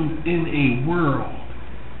put them in a world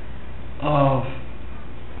of,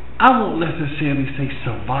 I won't necessarily say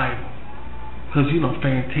survival, because you know,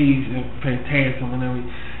 phantasm and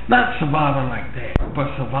everything, not surviving like that, but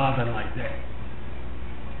surviving like that.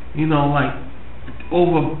 You know, like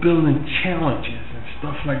overbuilding challenges and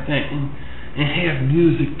stuff like that, and have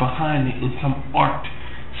music behind it and some art,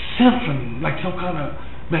 symphony, like some kind of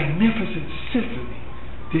magnificent symphony.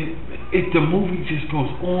 The movie just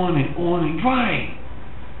goes on and on and right.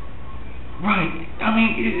 I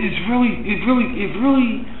mean, it really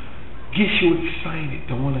gets you excited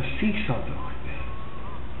to want to see something like that.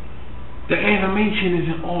 the animation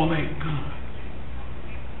isn't all that good.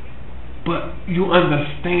 But you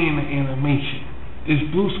understand the animation. It's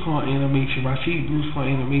Blue Scar animation, Rashid Blue Scar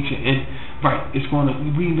animation, and right, it's gonna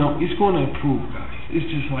improve, guys. It's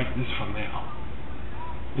just like this for now.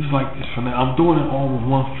 It's like this for now. I'm doing it all with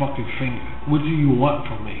one fucking finger. What do you want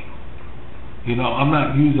from me? You know, I'm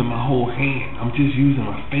not using my whole hand. I'm just using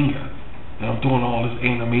my finger. And I'm doing all this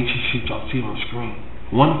animation shit y'all see on the screen.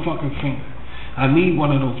 One fucking finger. I need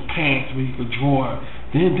one of those pads where you can draw.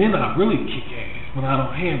 Then I really kick ass. But I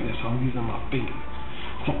don't have this, so I'm using my finger.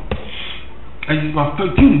 So I use my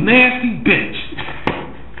finger. You nasty bitch.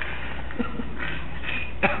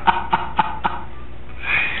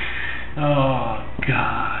 Oh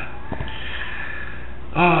God.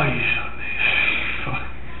 Oh, you so fuck.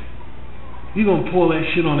 You gonna pull that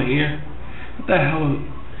shit on the air? What the hell is...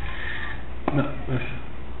 No, listen.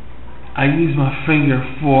 I use my finger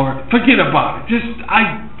for... Forget about it.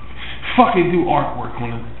 I fucking do artwork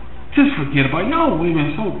on it. Just forget about it. Y'all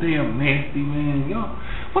women so damn nasty, man. Y'all,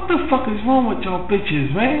 what the fuck is wrong with y'all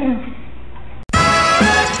bitches, man?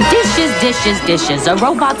 Dishes, dishes, dishes. A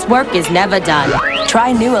robot's work is never done.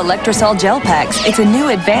 Try new Electrosol Gel Packs. It's a new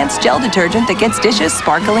advanced gel detergent that gets dishes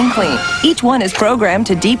sparkling clean. Each one is programmed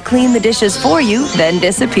to deep clean the dishes for you, then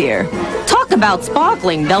disappear. Talk about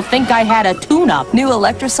sparkling. They'll think I had a tune-up. New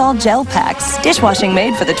Electrosol Gel Packs. Dishwashing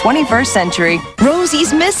made for the 21st century.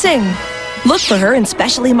 Rosie's missing. Look for her in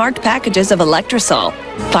specially marked packages of Electrosol.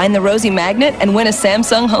 Find the Rosie magnet and win a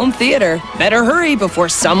Samsung home theater. Better hurry before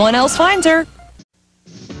someone else finds her.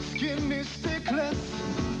 Skinny sticklets,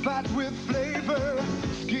 fat with flavor.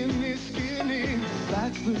 Skinny, skinny,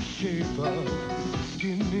 that's the shape of.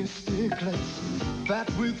 Skinny sticklets, fat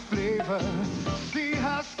with flavor. See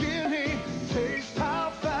how skinny, taste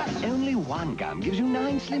how fat. Only one gum gives you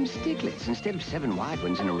 9 slim sticklets instead of 7 wide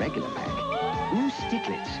ones in a regular pack. New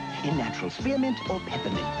sticklets in natural spearmint or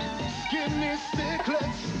peppermint. Skinny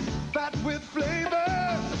sticklets, fat with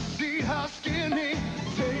flavor. See how skinny,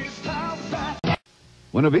 taste how fat.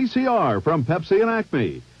 Win a VCR from Pepsi and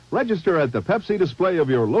Acme. Register at the Pepsi display of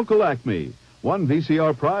your local Acme. 1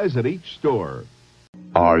 VCR prize at each store.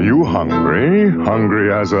 Are you hungry?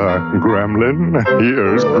 Hungry as a gremlin?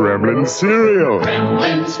 Here's Gremlin cereal.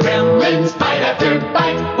 Gremlins, gremlins, bite after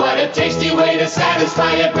bite. What a tasty way to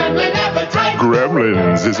satisfy a gremlin appetite.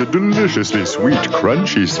 Gremlins is a deliciously sweet,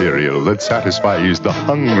 crunchy cereal that satisfies the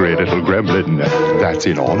hungry little gremlin that's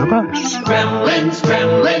in all of us. Gremlins,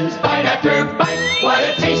 gremlins, bite after bite. What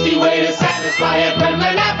a tasty way to satisfy a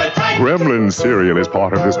gremlin appetite. Gremlin cereal is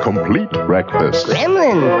part of this complete breakfast.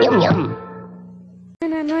 Gremlin, yum yum.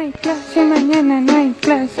 Mañana no hay clase, mañana no hay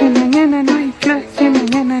clase, mañana no hay clase,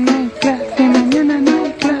 mañana no hay clase, mañana no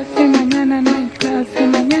hay clase, mañana no hay clase,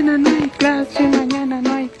 mañana no hay clase, mañana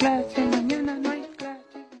no hay clase, mañana no hay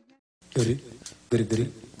clase. Goody, goody,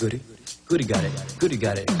 goody, goody, goody got it, goody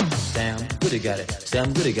got it. Sam Goody got it,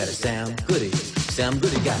 Sam Goody got it, Sam Goody, Sam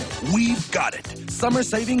Goody got it. We've got it. Summer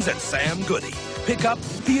savings at Sam Goody. Pick up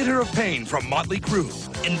Theater of Pain from Motley Crue,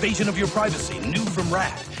 Invasion of Your Privacy, new from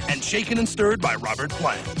Rat, and Shaken and Stirred by Robert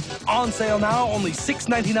Plant. On sale now, only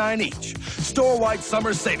 $6.99 each. Store-wide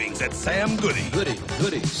summer savings at Sam Goody. Goody,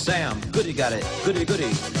 Goody, Sam Goody got it, Goody,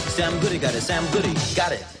 Goody, Sam Goody got it, Sam Goody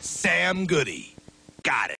got it. Sam Goody.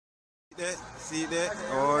 Got it. See that?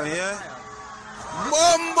 Oh, yeah.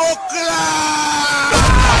 Bumbo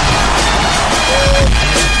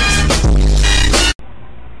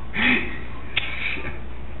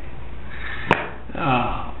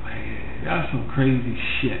Oh, man. That's some crazy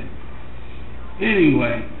shit.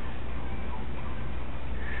 Anyway.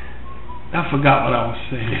 I forgot what I was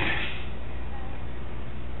saying.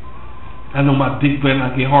 I know my dick better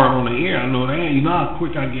not get hard on the air. I know that. You know how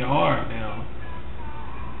quick I get hard now.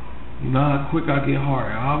 You know how quick I get hard.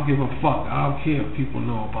 I don't give a fuck. I don't care if people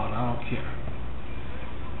know about it. I don't care.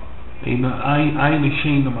 You know, I ain't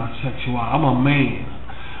ashamed of my sexuality. I'm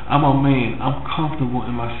a man. I'm comfortable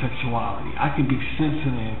in my sexuality. I can be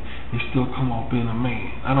sensitive and still come off being a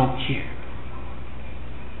man. I don't care.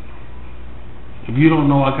 If you don't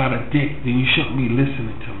know I got a dick, then you shouldn't be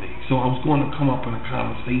listening to me. So I was going to come up in a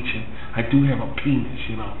conversation. I do have a penis,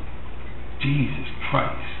 you know. Jesus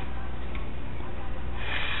Christ.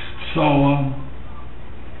 So,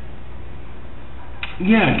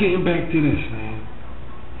 yeah, getting back to this, man.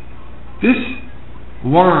 This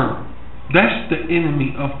worm, that's the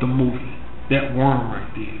enemy of the movie. That worm right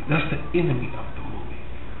there. That's the enemy of the movie.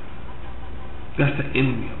 That's the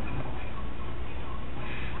enemy of the movie.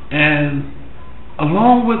 And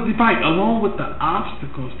along with the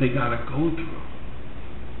obstacles they gotta go through,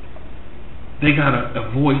 they gotta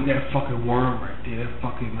avoid that fucking worm right there. That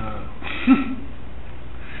fucking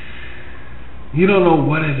You don't know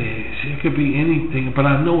what it is. It could be anything, but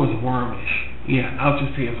I know it's wormish. Yeah, I'll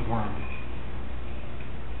just say it's wormish.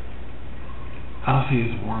 I'll say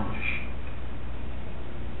it's wormish.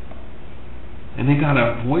 And they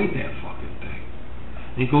gotta avoid that fucking thing.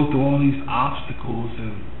 They go through all these obstacles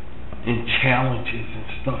and challenges and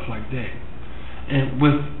stuff like that. And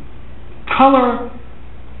with color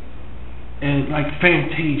and like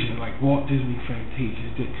Fantasia, like Walt Disney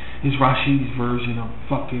Fantasia, it's Rashid's version of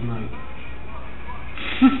fucking like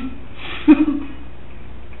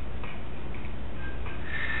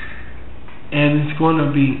and it's going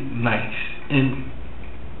to be nice. And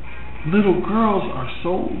little girls are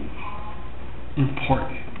so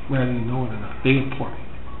important, whether you know it or not. They're important.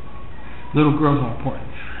 Little girls are important.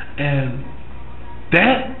 And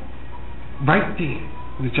that right there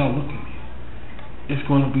that y'all looking at is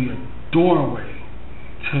going to be a doorway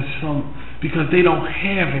to some, because they don't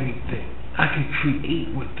have anything. I can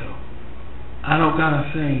create with them. I don't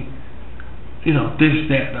gotta say, you know, this,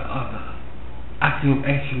 that, the other. I can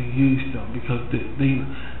actually use them because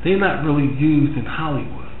they're not really used in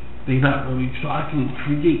Hollywood. They're not really, so I can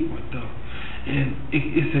create with them, and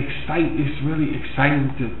it's really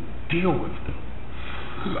exciting to deal with them.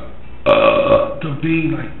 To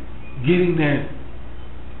be like getting that,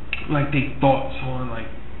 like their thoughts on like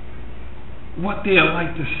what they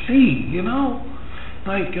like to see, you know,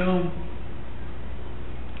 like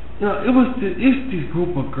you know, it's this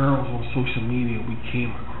group of girls on social media we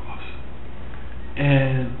came across.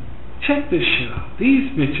 And check this shit out.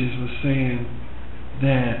 These bitches were saying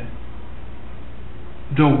that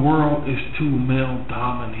the world is too male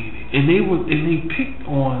dominated. And they picked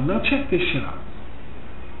on, now check this shit out.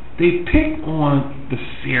 They picked on the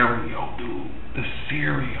cereal, dude. The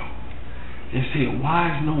cereal. And said,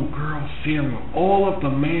 why is no girl cereal? All of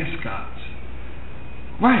the mascots.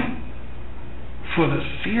 Right. For the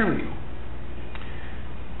cereal,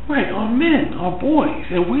 right, are men, are boys,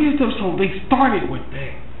 and where's them? So they started with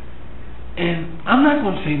that, and I'm not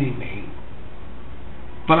gonna say their name,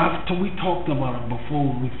 but we talked about them before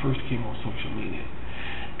when we first came on social media,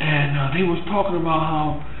 and they was talking about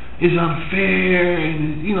how it's unfair,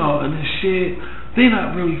 and you know, and this shit. They're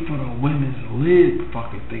not really for the women's lib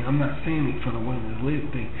fucking thing. I'm not saying they for the women's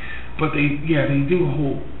lib thing, but they do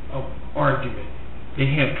hold an argument.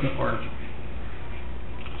 They have good argument.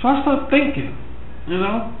 So I started thinking, you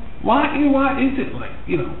know, why is it like,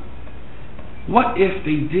 you know, what if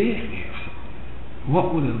they did have something?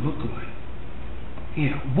 What would it look like?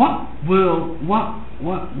 Yeah, what would it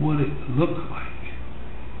look like?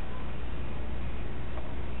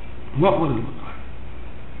 What would it look like?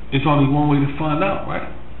 It's only one way to find out, right?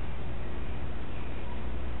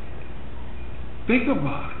 Think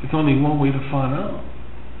about it. It's only one way to find out.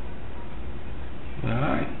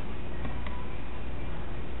 Alright.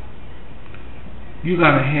 You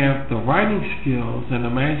gotta have the writing skills and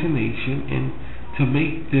imagination and to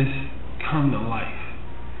make this come to life.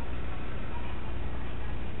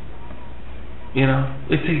 You know,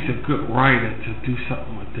 it takes a good writer to do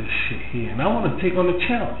something with this shit here. And I want to take on the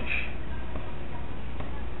challenge.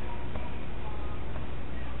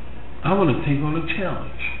 I want to take on the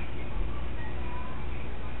challenge.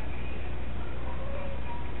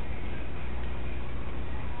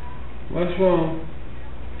 What's wrong?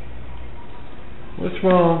 What's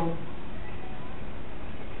wrong?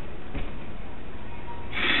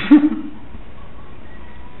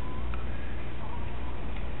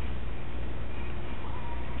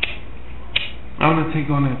 I want to take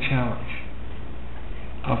on that challenge.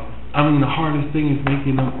 I mean, the hardest thing is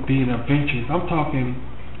making them being adventurous. I'm talking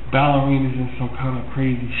ballerinas and some kind of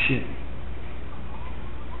crazy shit.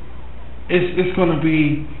 It's going to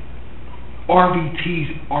be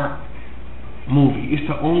RBT's art movie. It's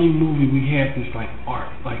the only movie we have that's like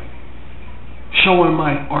art, like showing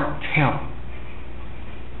my art talent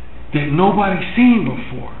that nobody's seen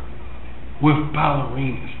before with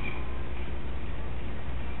ballerinas.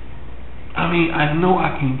 I mean, I know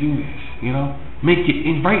I can do this, you know. Make it,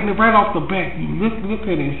 and right off the bat, you look at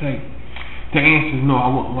it and say, the answer is no, I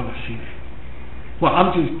wouldn't want to see that. Well, I'm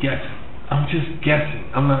just guessing.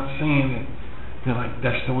 I'm not saying that like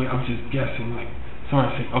that's the way. I'm just guessing. Like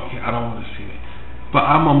somebody say, okay, I don't want to see that, but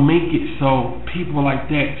I'm gonna make it so people like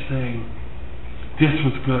that say, this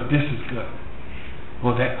was good, this is good,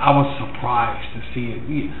 or that I was surprised to see it.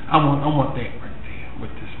 Yeah, I want that right there with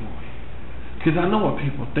this movie. Because I know what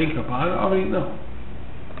people think about it. I already know.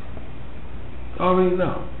 So I'm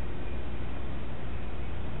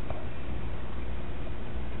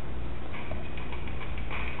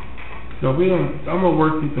going to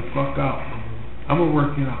work it the fuck out. I'm going to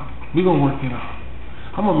work it out. We're going to work it out.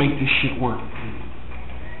 I'm going to make this shit work.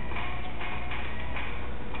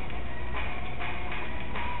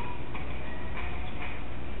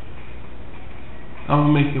 I'm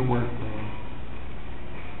gonna make it work, man.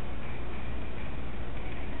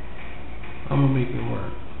 I'm gonna make it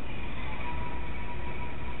work.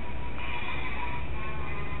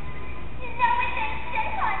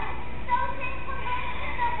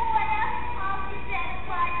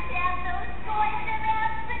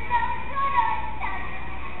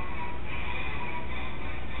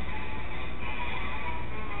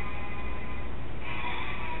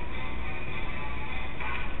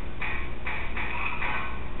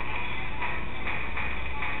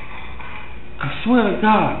 I swear to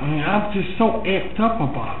God, man, I'm just so amped up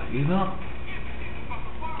about it, you know?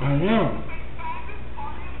 I am.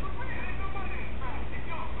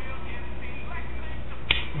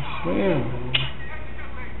 I swear, man.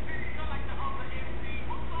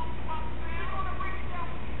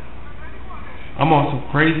 I'm on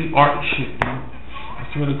some crazy art shit, dude. I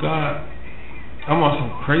swear to God, I'm on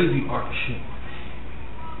some crazy art shit.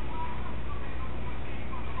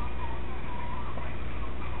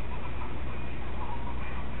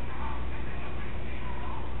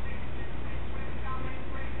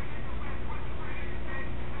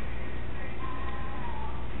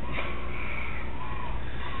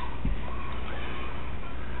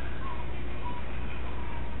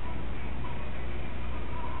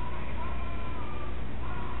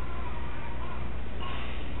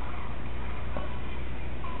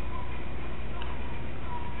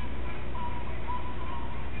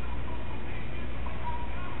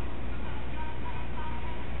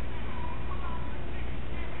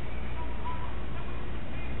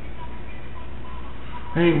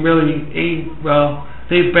 Well,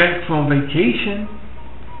 they back from vacation,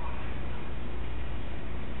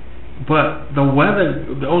 but the weather,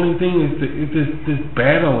 the only thing is this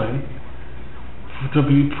battling to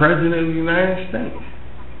be president of the United States,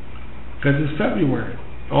 because it's February.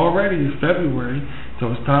 Already it's February,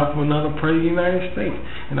 so it's time for another president of the United States,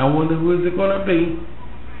 and I wonder who is it going to be.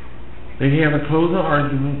 They have a closing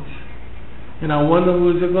arguments. And I wonder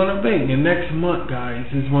who is it going to be. And next month, guys,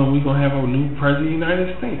 is when we're going to have a new president of the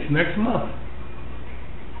United States. Next month.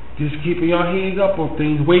 Just keeping your heads up on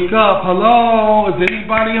things. Wake up. Hello? Is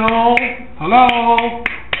anybody home? Hello?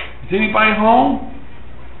 Is anybody home?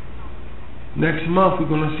 Next month,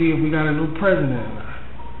 we're going to see if we got a new president or not.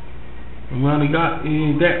 And we only got, it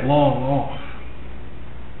ain't that long off.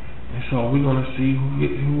 And so we're going to see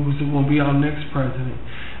who's going to be our next president.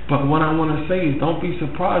 But what I want to say is, don't be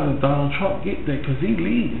surprised if Donald Trump get that, because he's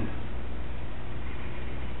leading.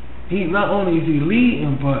 Not only is he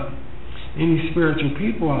leading, but any spiritual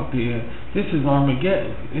people out there, this is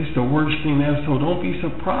Armageddon. It's the worst thing ever, so don't be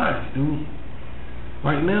surprised, dude.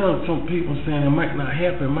 Right now, some people saying it might not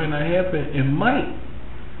happen, it might not happen. It might.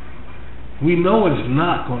 We know it's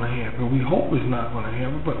not going to happen. We hope it's not going to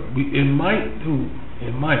happen, but it might, dude.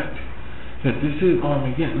 It might. That this is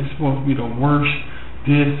Armageddon. It's supposed to be the worst.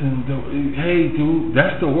 This and hey, dude,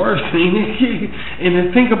 that's the worst thing. And then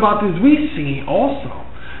think about this: we see also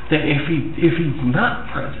that if he's not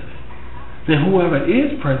president, then whoever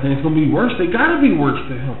is president is going to be worse. They got to be worse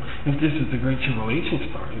than him. If this is the Great Tribulation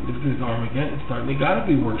starting, if this is Armageddon starting, they got to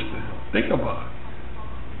be worse than him. Think about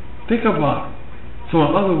it. Think about it. So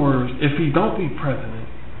in other words, if he don't be president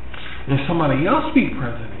and somebody else be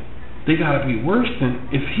president, they gotta be worse than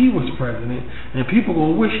if he was president, and people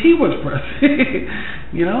gonna wish he was president.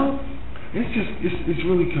 You know, it's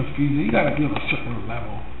really confusing. You gotta be on a certain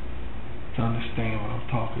level to understand what I'm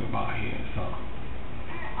talking about here. So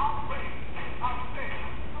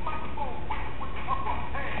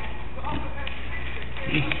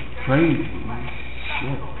it's crazy, man.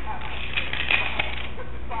 Shit.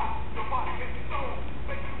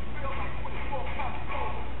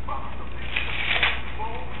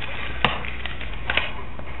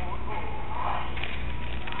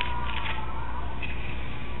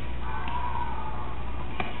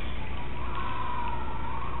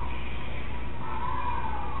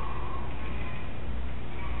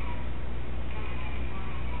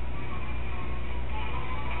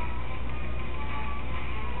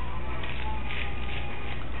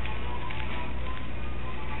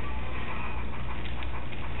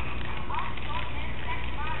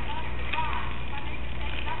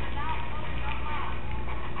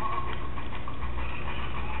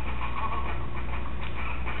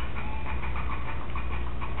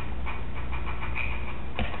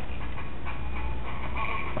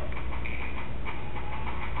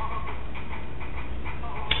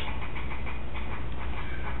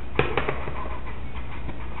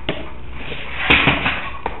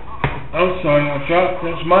 I'm sorry, I dropped.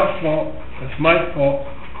 That's my fault. That's my fault.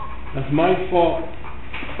 That's my fault.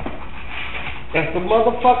 That's the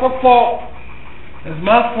motherfucker fault. It's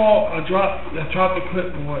my fault. I dropped the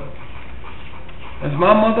clipboard. That's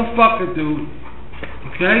my motherfucker, dude.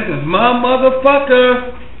 Okay? That's my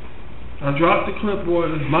motherfucker. I dropped the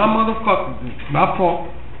clipboard. It's my motherfucker, dude. My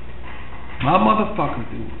fault. My motherfucker,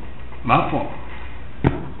 dude. My fault.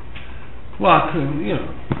 Well, I couldn't, you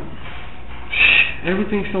know.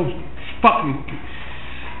 Everything's so fucking.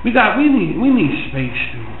 We need space,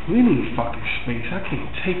 dude. We need fucking space. I can't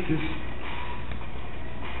take this.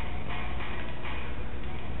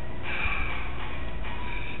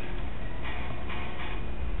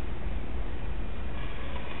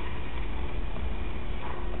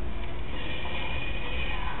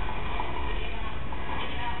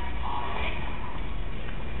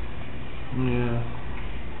 Yeah,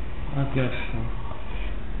 I guess so.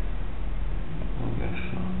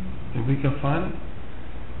 If we can find it,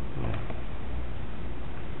 yeah.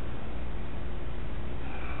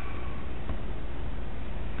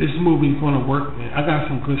 This movie's gonna work, man. I got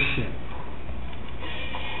some good shit.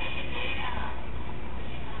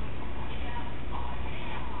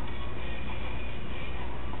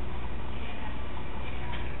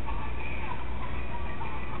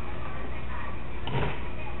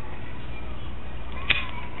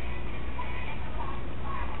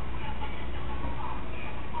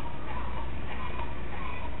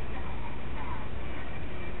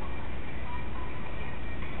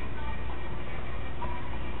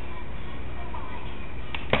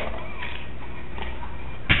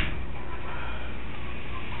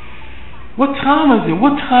 What time is it?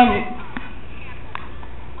 What time is it?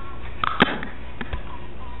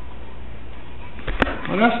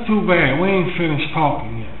 Well, that's too bad. We ain't finished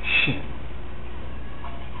talking yet. Shit.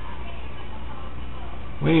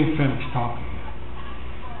 We ain't finished talking yet.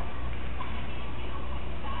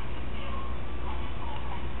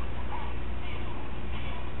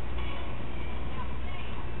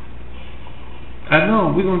 I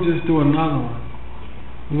know. We're going to just do another one.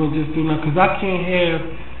 We're going to just do another. Because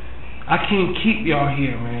I can't keep y'all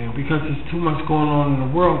here, man, because there's too much going on in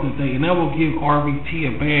the world today, and that will give RVT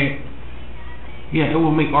a bad, it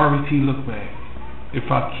will make RVT look bad if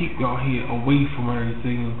I keep y'all here away from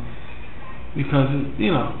everything, because,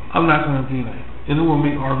 you know, I'm not going to do that, and it will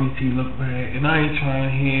make RVT look bad, and I ain't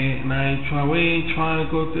trying to hear it, and we ain't trying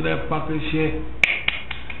to go through that fucking shit,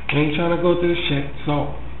 we ain't trying to go through the shit,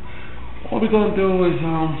 so, all we're going to do is,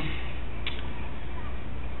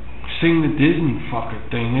 sing the Disney fucking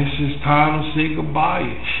thing. It's just time to say goodbye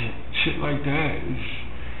and shit like that. It's,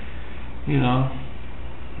 you know,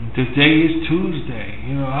 today is Tuesday.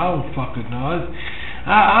 You know, I don't fucking know.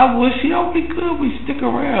 I wish, you know, we could, we stick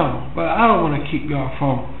around, but I don't want to keep y'all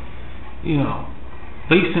from, you know,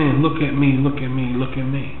 they saying look at me, look at me, look at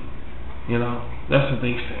me. You know, that's what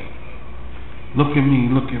they say. Look at me,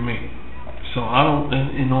 look at me. So I don't,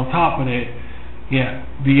 and on top of that,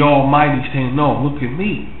 the Almighty saying no, look at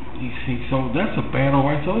me. You see, so that's a battle,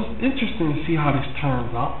 right? So it's interesting to see how this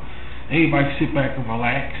turns out. Everybody sit back and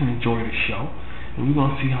relax and enjoy the show. And we're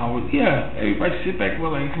going to see how everybody sit back and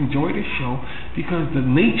relax and enjoy the show, because the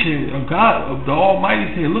nature of God, of the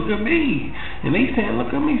Almighty saying, look at me. And they saying,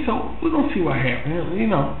 look at me. So we're going to see what happens, you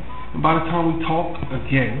know. And by the time we talk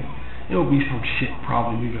again, there'll be some shit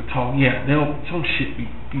probably we can talk. Some shit be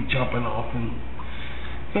jumping off.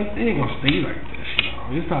 But it ain't going to stay like this, you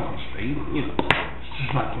know. It's not going to stay, you know.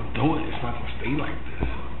 It's not going to do it. It's not going to stay like this.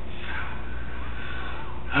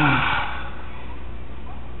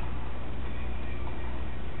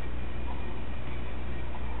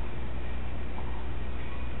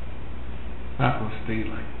 Not going to stay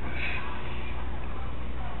like this.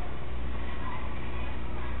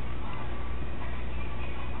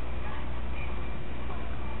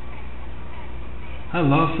 I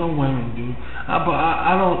love some women, dude. But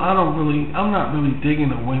I'm not really digging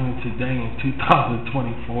the women today in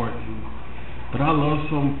 2024, dude. But I love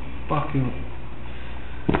some fucking.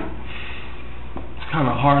 It's kind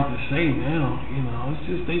of hard to say now, you know.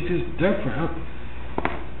 They just different.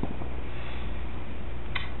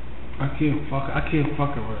 I can't fuck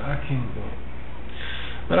with it. I can't do it.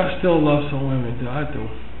 But I still love some women, dude. I do.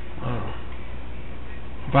 I don't know.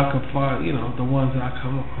 If I could find, you know, the ones that I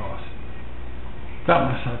come across. Got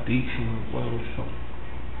my Sadiqs and women, so.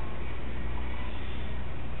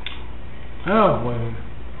 I love women.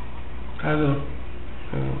 I do.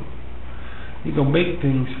 You can make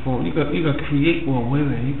things for them. You can create with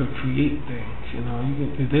women. You can create things, you know.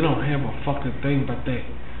 They don't have a fucking thing but that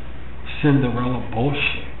Cinderella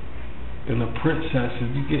bullshit. And the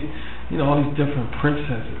princesses, you get, you know, all these different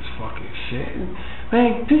princesses fucking shit.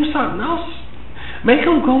 Man, do something else. Make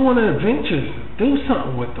them go on adventures. Do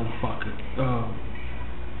something with them fucking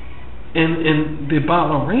And the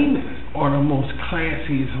ballerinas are the most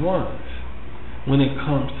classiest ones when it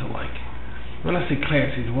comes to, like, when I say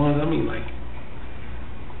classiest ones, I mean, like,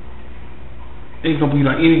 it ain't gonna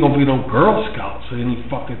be no Girl Scouts or any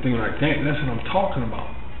fucking thing like that. That's what I'm talking about.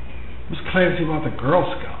 What's classy about the Girl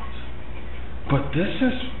Scouts? But this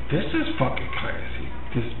is fucking classy.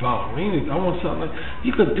 This ballerinas, I want something like,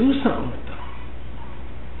 you could do something with them.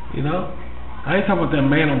 You know? I ain't talking about that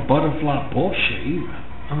man on butterfly bullshit either.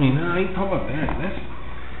 I mean, I ain't talking about that. That's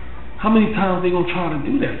how many times they gonna try to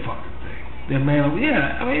do that fucking thing? That man on,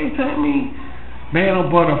 yeah, I mean, tell me, man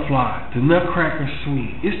on butterfly, the Nutcracker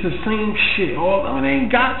Suite. It's the same shit. All, I mean, they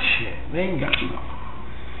ain't got shit. They ain't got nothing.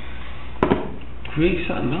 Create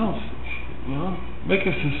something else, you know? Make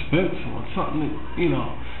a suspense on something that, you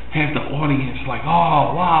know, have the audience like,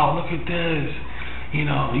 oh, wow, look at this. You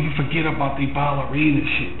know, you forget about the ballerina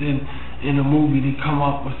shit. Then in the movie they come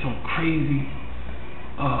up with some crazy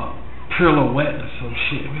pirouette or some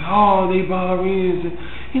shit. Oh, they ballerinas.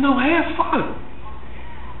 You know, have fun.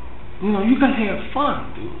 You know, you can have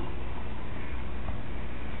fun, dude.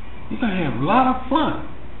 You can have a lot of fun.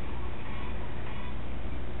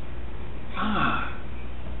 God.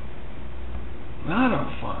 A lot of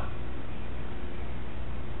fun.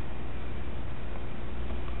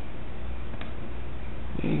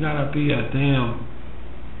 You ain't gotta be a damn,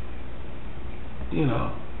 you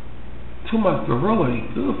know, too much gorilla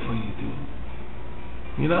ain't good for you, dude.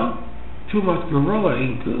 You know? Too much gorilla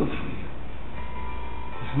ain't good for you.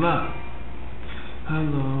 It's not. I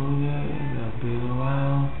know, yeah, it's been a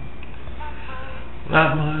while.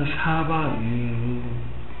 Not much, how about you?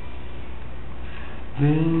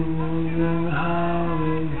 Then how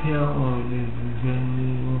the hell was it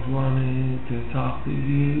wanted to talk to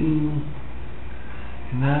you?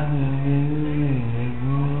 Now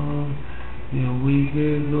yeah, we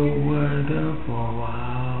could go word up for a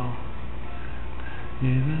while.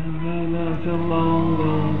 It's been a long,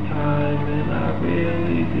 long time, and I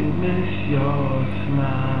really do miss your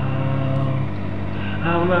smile.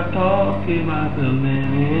 I'm not talking about the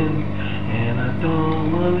linen, and I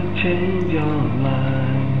don't want to change your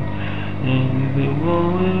mind. And if it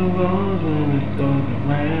won't rose when it goes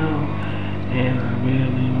around, and I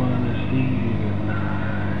really want to see you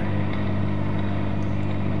tonight.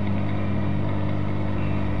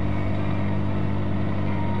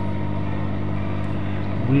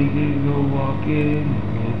 We could go walking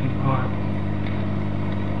in the park,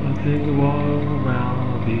 or take a walk around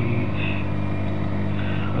the beach,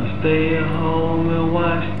 or stay at home and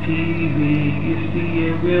watch TV. You see,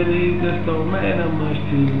 it really just don't matter much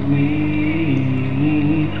to me.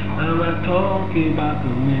 I'm not talking about the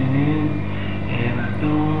men, and I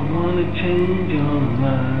don't want to change your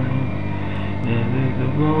mind. And there's a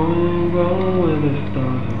rolling roll with the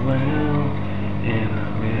stars around, and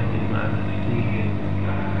I really want to see it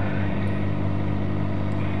tonight.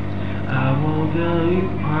 I won't tell you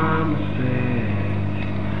promises,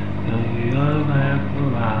 no, you don't have to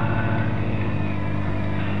lie.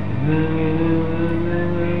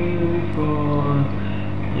 Before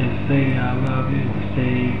you say I love you and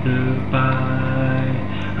say goodbye.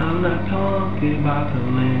 I'm not talking about the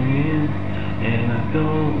land, and I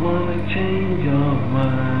don't want to change your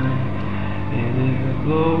mind. It is a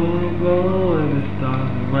glowing glow and the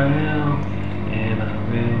stars around, and I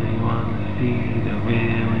really want to see it, I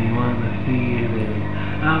really want to see it.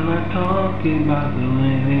 I'm not talking about the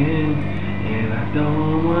land, and I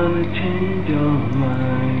don't want to change your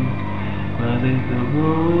mind. But it's a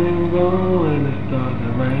glowing glow and the stars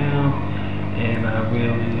around, and I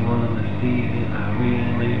really want to see it, I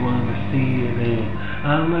really want to see it. And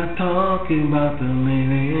I'm not talking about the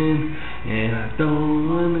linen, and I don't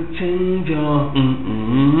want to change your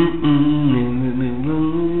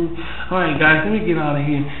Alright guys, let me get out of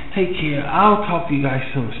here. Take care. I'll talk to you guys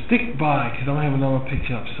soon. Stick by, because I'm going to have another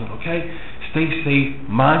picture up soon, okay? Stay safe,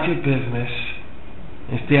 mind your business,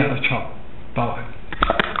 and stay out of trouble.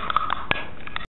 Bye-bye.